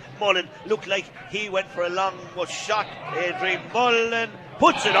field. Mullen looked like he went for a long shot. Adrian Mullen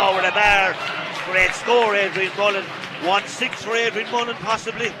puts it over the bar. Great score, Adrian Mullen. 1-6 for Adrian Mullen,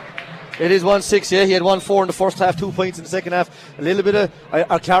 possibly. It is 1-6, yeah. He had 1-4 in the first half, 2 points in the second half. A little bit of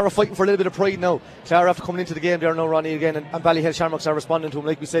are Clara fighting for a little bit of pride now. Clara after coming into the game there now, Ronnie, again, and Ballyhale Shamrocks are responding to him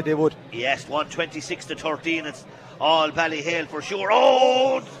like we said they would. Yes, 126 to 13. It's all Ballyhale for sure.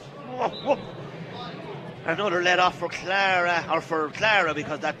 Oh! Another let off for Clara,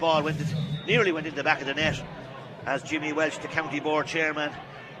 because that ball nearly went in the back of the net as Jimmy Welch, the county board chairman,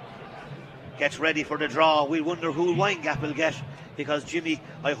 gets ready for the draw. We wonder who Winegap will get, because Jimmy,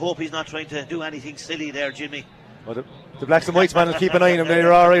 I hope he's not trying to do anything silly there, Jimmy. Well, the Blacks and Whites man will keep an eye on him.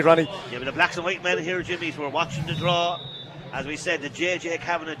 They're all right, Ronnie. Yeah, but the Blacks and White men here, Jimmy, so we're watching the draw. As we said, the JJ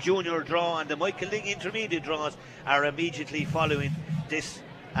Kavanagh Junior draw and the Michael Lyng Intermediate draws are immediately following this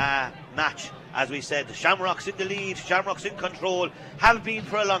match. As we said, the Shamrocks in the lead, Shamrocks in control, have been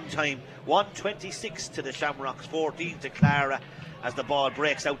for a long time. 126 to the Shamrocks, 14 to Clara, as the ball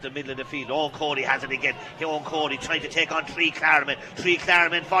breaks out the middle of the field. Owen Cody has it again. Owen Cody trying to take on three Clara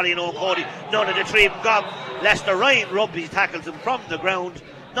men following Owen Cody. None of the three of them got. Lester Ryan Rugby tackles him from the ground.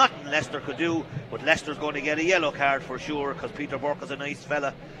 Nothing Leicester could do, but Leicester's going to get a yellow card for sure, because Peter Burke is a nice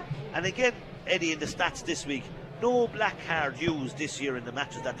fella. And again, Eddie, in the stats this week, no black card used this year in the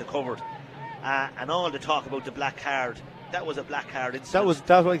matches that they covered. And all the talk about the black card, that was a black card incident.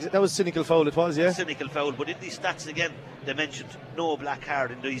 That was cynical foul, it was, yeah? Cynical foul, but in these stats again, they mentioned no black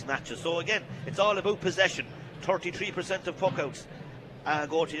card in these matches. So again, it's all about possession. 33% of puckouts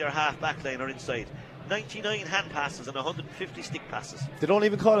go to your half back line or inside. 99 hand passes and 150 stick passes. They don't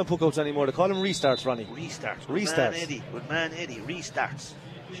even call them puckouts anymore, they call them restarts, Ronnie. Restarts. Good man Eddie, restarts.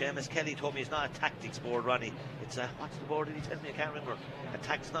 Seamus Kelly told me it's not a tactics board, Ronnie. It's a, what's the board did he tell me? I can't remember.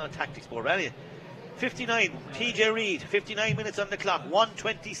 It's not a tactics board. Anyway, 59, TJ Reid, 59 minutes on the clock.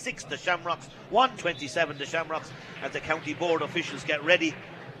 126 the Shamrocks, 127 the Shamrocks, as the county board officials get ready.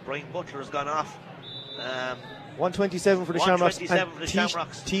 Brian Butler's gone off. 127 for the Shamrocks. 127 for the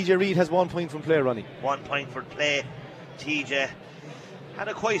Shamrocks. TJ Reid has 1 point from play, Ronnie. 1 point for play. TJ had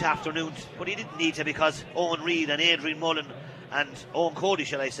a quiet afternoon, but he didn't need to, because Owen Reid and Adrian Mullen and Owen Cody,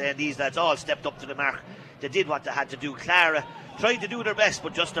 shall I say, and these lads all stepped up to the mark. They did what they had to do. Clara tried to do their best,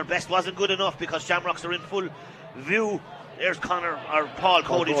 but just their best wasn't good enough, because Shamrocks are in full view. There's Paul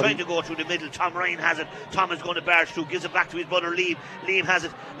Cody trying to go through the middle. Tom Ryan has it. Tom is going to barge through, gives it back to his brother Liam. Liam has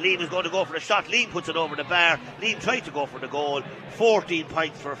it. Liam is going to go for the shot. Liam puts it over the bar. Liam tried to go for the goal. 14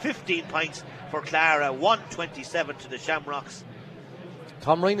 points for 15 points for Clara. 127 to the Shamrocks.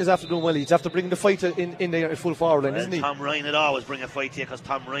 Tom Ryan is after doing well. He's after bringing the fight in there at full forward line, isn't he? Tom Ryan would always bring a fight here, because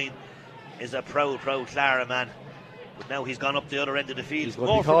Tom Ryan is a proud Clara man. But now he's gone up the other end of the field. He's going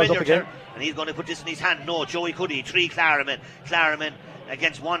to be called up again. And he's going to put this in his hand. No, Joey Cuddy, 3 Clara men. Clara men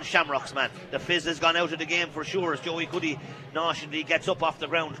against 1 Shamrocks man. The fizz has gone out of the game for sure as Joey Cuddy nonchalantly gets up off the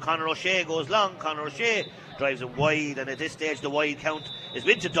ground. Conor O'Shea goes long. Conor O'Shea drives it wide, and at this stage the wide count is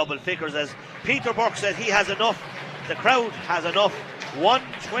into double figures as Peter Burke says he has enough. The crowd has enough.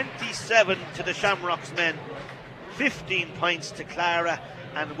 127 to the Shamrocks men, 15 points to Clara,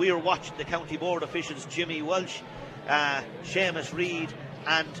 and we're watching the county board officials, Jimmy Welsh, Seamus Reid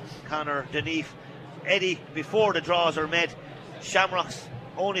and Conor Deneve. Eddie, before the draws are made, Shamrocks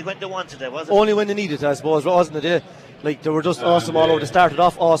only when they wanted it, was it? Only when they needed it, I suppose, wasn't it? Like, they were just awesome all over. They started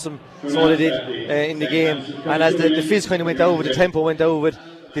off awesome, so they did in the game, and as the fizz kind of went over, the tempo went over,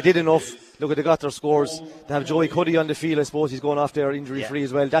 they did enough. Look, they got their scores. They have Joey Cuddy on the field. I suppose he's going off there injury free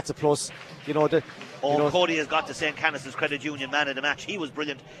as well. That's a plus. Cody has got the St. Canice's Credit Union man of the match. He was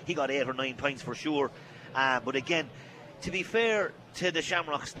brilliant. He got 8 or 9 points for sure. But again, to be fair to the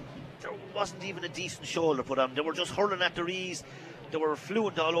Shamrocks, there wasn't even a decent shoulder put on. They were just hurling at their ease. They were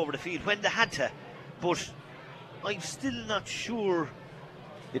fluent all over the field when they had to. But I'm still not sure.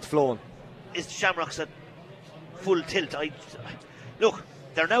 It's flowing. Is the Shamrocks at full tilt? Look,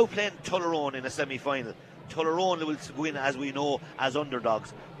 they're now playing Tullaroan in a semi-final. Tullaroan will go in, as we know, as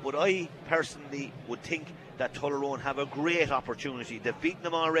underdogs. But I personally would think that Tullaroan have a great opportunity. They've beaten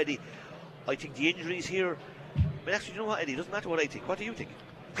them already. I think the injuries here... But actually, you know what, Eddie? It doesn't matter what I think. What do you think?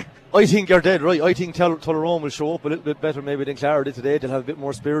 I think you're dead right. I think Tullaroan will show up a little bit better maybe than Clara did today. They'll have a bit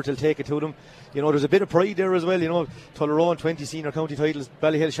more spirit. They'll take it to them. There's a bit of pride there as well. Tullaroan 20 senior county titles,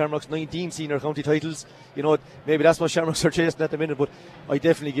 Ballyhale Shamrocks 19 senior county titles. Maybe that's what Shamrocks are chasing at the minute, but I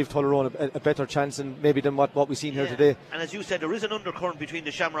definitely give Tullaroan a better chance than what we've seen here today. And as you said, there is an undercurrent between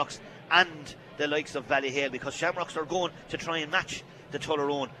the Shamrocks and the likes of Ballyhale, because Shamrocks are going to try and match the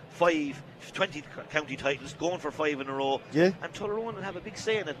Tullaroan 20 county titles, going for 5 in a row. Yeah. And Tullaroan will have a big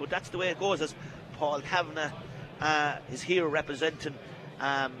say in it, but that's the way it goes, as Paul Kavanagh is here representing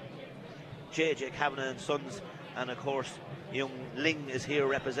JJ Kavanagh and Sons, and of course young Ling is here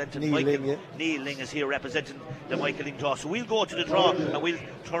representing Neil Ling is here representing the Michael Ling draw. So we'll go to the draw and we'll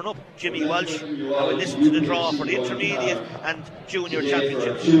turn up Jimmy Welsh and we'll listen to the draw for the intermediate and junior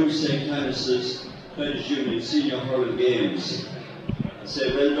championships. 2 St. Canice's Credit Union Senior Hurling Games. I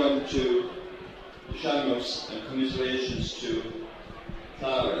say well done to the Shamrocks and commiserations to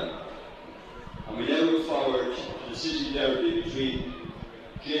Clara. And we now look forward to the city derby between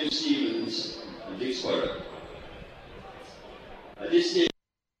James Stevens and Dick Squire. At this stage,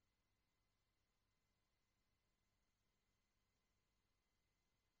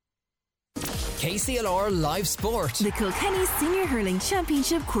 KCLR Live Sport. The Kilkenny Senior Hurling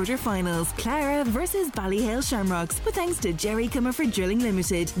Championship quarter-finals. Clara versus Ballyhale Shamrocks. With thanks to Jerry Comerford Drilling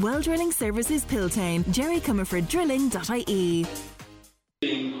Limited. Well Drilling Services Piltown. JerryComerfordDrilling.ie.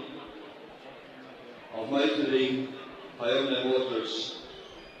 of Michael Iona Motors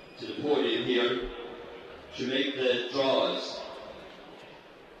to the podium here to make the draws.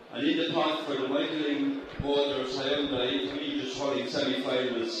 And in the pot for the Michael Motors Hyundai Intermediate Hurling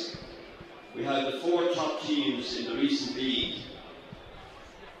semi-finals, we had the 4 top teams in the recent league.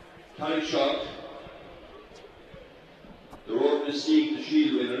 Carrickshock, the Road Mystique, the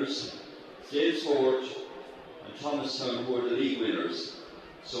Shield winners, Dalesford and Thomastown, who are the league winners.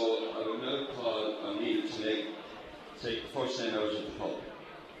 So I will now call on Neil to take the first 10 out of the pub.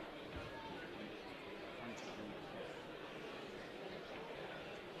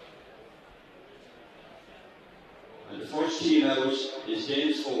 And the first team out is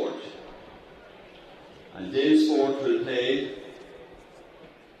Dalesford. And Dalesford will play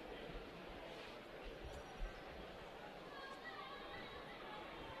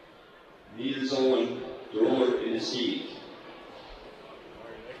Neil's Owen, the rower in the Mystique.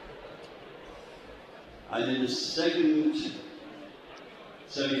 And in the second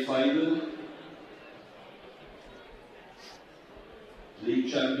semi-final,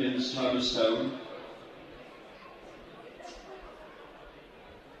 league champions Thomastown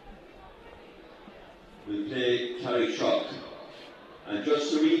will play Carrickshock. And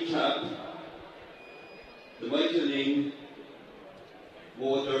just to recap, the Michael Ling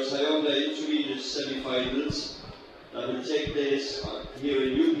Motors Hyundai Intermediate semi-finals that will take place here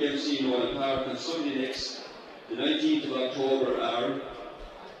in UPMC Nolan Park on Sunday next, the 19th of October are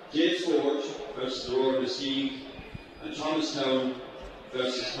Danesfort versus the Roar Mystique and Thomastown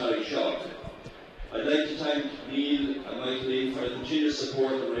versus Carrickshock. I'd like to thank Neil and Michael Lee for the continuous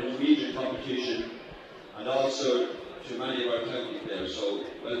support of our intermediate competition and also to many of our county players, so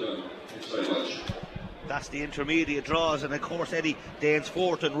well done. Thanks very much. That's the intermediate draws, and of course Eddie,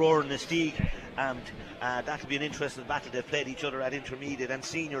 Danesfort and Roar Mystique, and that'll be an interesting battle. They've played each other at intermediate and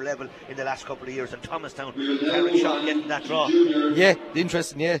senior level in the last couple of years, and Thomastown, Carrickshock getting that draw. Yeah,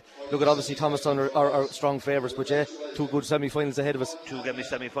 interesting, yeah. Look at obviously Thomastown are strong favourites, but yeah, two good semi-finals ahead of us. Two good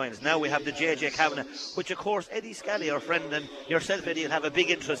semi-finals. Now we have the JJ Kavanagh, which of course Eddie Scally, our friend, and yourself Eddie, will have a big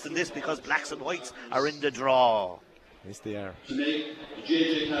interest in this because Blacks and Whites are in the draw. Yes, they are. To make the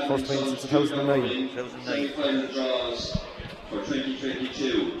JJ Kavanagh first win since 2009. semi-final draws for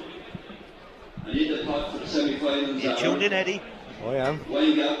 2022. And in the pot for the semi-finals You tuned in, Eddie? Oh, yeah.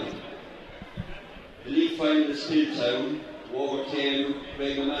 Windgap, the league finalist Hilltown, who overcame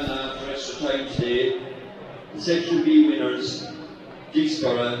Craigmana after extra time today. The Section B winners,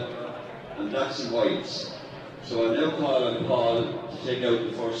 Dicksboro and Blacks and Whites. So I now call on Paul to take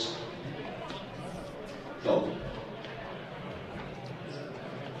out the first club.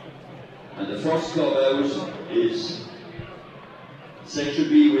 And the first club out is Section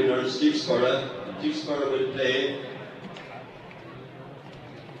B winners, Dicksboro. And Dicksboro will play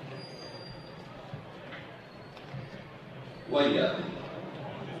Windgap.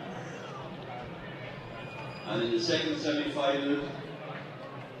 And in the second semi-final,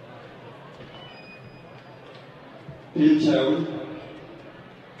 Hilltown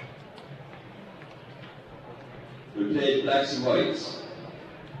will play Blacks and Whites.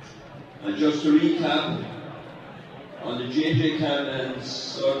 And just to recap on the JJ Kavanagh and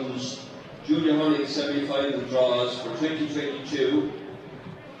Sons Junior Hurling semi-final draws for 2022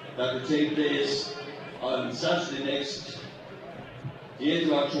 that will take place on Saturday next, the 8th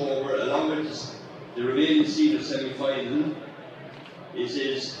of October, along with the remaining senior semi-final. It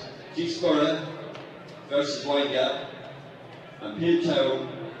is Dicksboro versus Windgap and Hilltown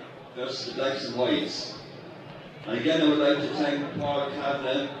versus the Blacks and Whites. And again I would like to thank Paul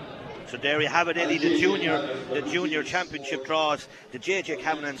Kavanagh. So there you have it, Eddie, the junior championship draws, the JJ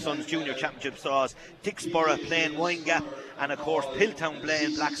Kavanagh and Sons junior championship draws, Dicksboro playing Windgap, and of course Hilltown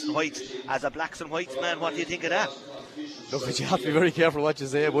playing Blacks and Whites. As a Blacks and Whites man, what do you think of that? Look, but you have to be very careful what you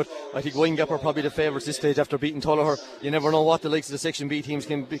say, but I think Windgap are probably the favourites this stage after beating Tullaher. You never know what the likes of the Section B teams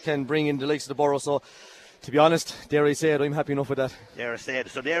can bring in the likes of the Borough, so to be honest, dare I say it, I'm happy enough with that. Dare I say it.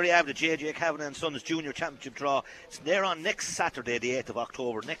 So there you have the JJ Kavanagh and Sons Junior Championship draw. They're on next Saturday, the 8th of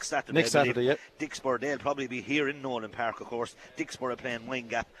October. Next Saturday, yeah. Dicksboro, they'll probably be here in Nolan Park, of course. Dicksboro playing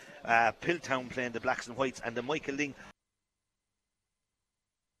Windgap, Hilltown playing the Blacks and Whites, and the Michael Ling.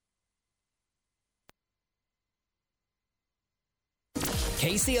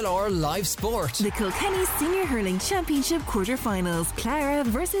 KCLR Live Sport. The Kilkenny Senior Hurling Championship quarter-finals. Clara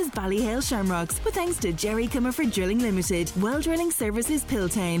versus Ballyhale Shamrocks. With thanks to Jerry Comerford Drilling Limited. Well Drilling Services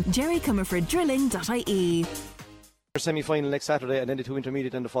Piltown. JerryComerfordDrilling.ie. Semi-final next Saturday, and then the two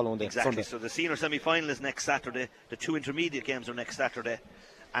intermediate and the following day. Exactly. Sunday. So the senior semi-final is next Saturday. The two intermediate games are next Saturday,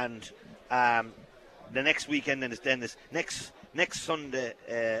 and the next weekend is next Sunday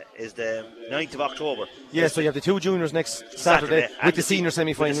is the 9th of October. Yeah, so you have the two juniors next Saturday with the senior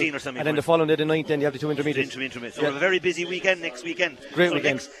semi-final, and then the following day, the 9th, then you have the two intermediates. So we have a very busy weekend next weekend. Great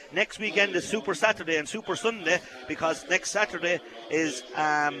weekend. Next weekend is Super Saturday and Super Sunday, because next Saturday is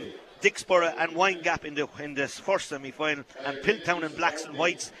Dicksboro and Windgap in the first semi-final, and Piltown and Blacks and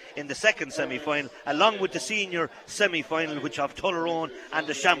Whites in the second semi-final, along with the senior semi-final, which have Tullaroan and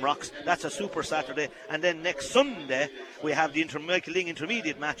the Shamrocks. That's a Super Saturday. And then next Sunday we have the Michael Ling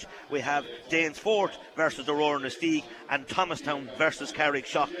intermediate match. We have Danesfort versus the Roar Mystique and Thomastown versus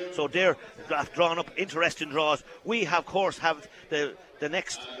Carrickshock. So they're drawn up interesting draws. We of course have the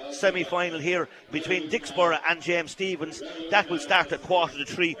next semi-final here between Dicksboro and James Stephens. That will start at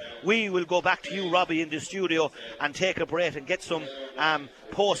 2:45. We will go back to you, Robbie, in the studio and take a break and get some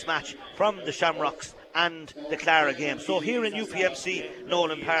post-match from the Shamrocks and the Clara game. So here in UPMC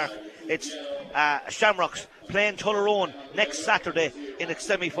Nolan Park, it's Shamrocks playing Tullaroan next Saturday in a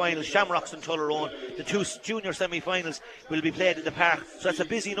semi-final. Shamrocks and Tullaroan, the two junior semi-finals, will be played in the park. So it's a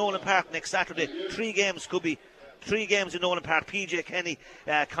busy Nolan Park next Saturday. Three games in Nolan Park. PJ Kenny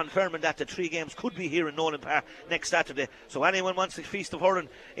confirming that the 3 games could be here in Nolan Park next Saturday. So anyone wants a feast of hurling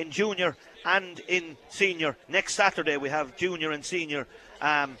in junior and in senior, next Saturday we have junior and senior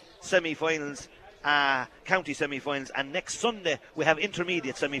semi-finals county semi-finals, and next Sunday we have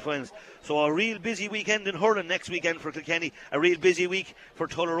intermediate semi-finals. So a real busy weekend in hurling next weekend for Kilkenny, a real busy week for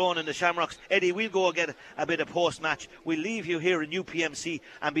Tullaroan and the Shamrocks. Eddie, we'll go get a bit of post-match. We'll leave you here in UPMC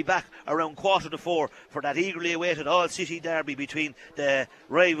and be back around 3:45 for that eagerly awaited all-city derby between the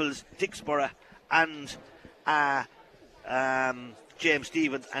rivals Dicksboro and James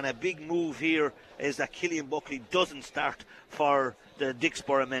Stephens. And a big move here is that Killian Buckley doesn't start for the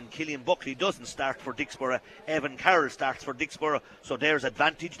Dicksboro men. Killian Buckley doesn't start for Dicksboro. Evan Carroll starts for Dicksboro. So there's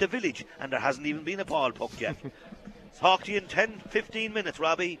advantage the village, and there hasn't even been a ball pucked yet. Talk to you in 10-15 minutes,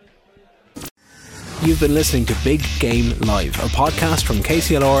 Robbie. You've been listening to Big Game Live, a podcast from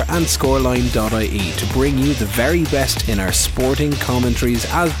KCLR and Scoreline.ie to bring you the very best in our sporting commentaries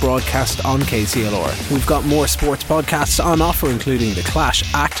as broadcast on KCLR. We've got more sports podcasts on offer, including the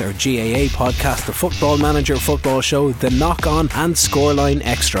Clash Act, our GAA podcast, the Football Manager Football Show, the Knock On and Scoreline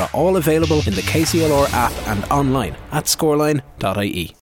Extra, all available in the KCLR app and online at Scoreline.ie.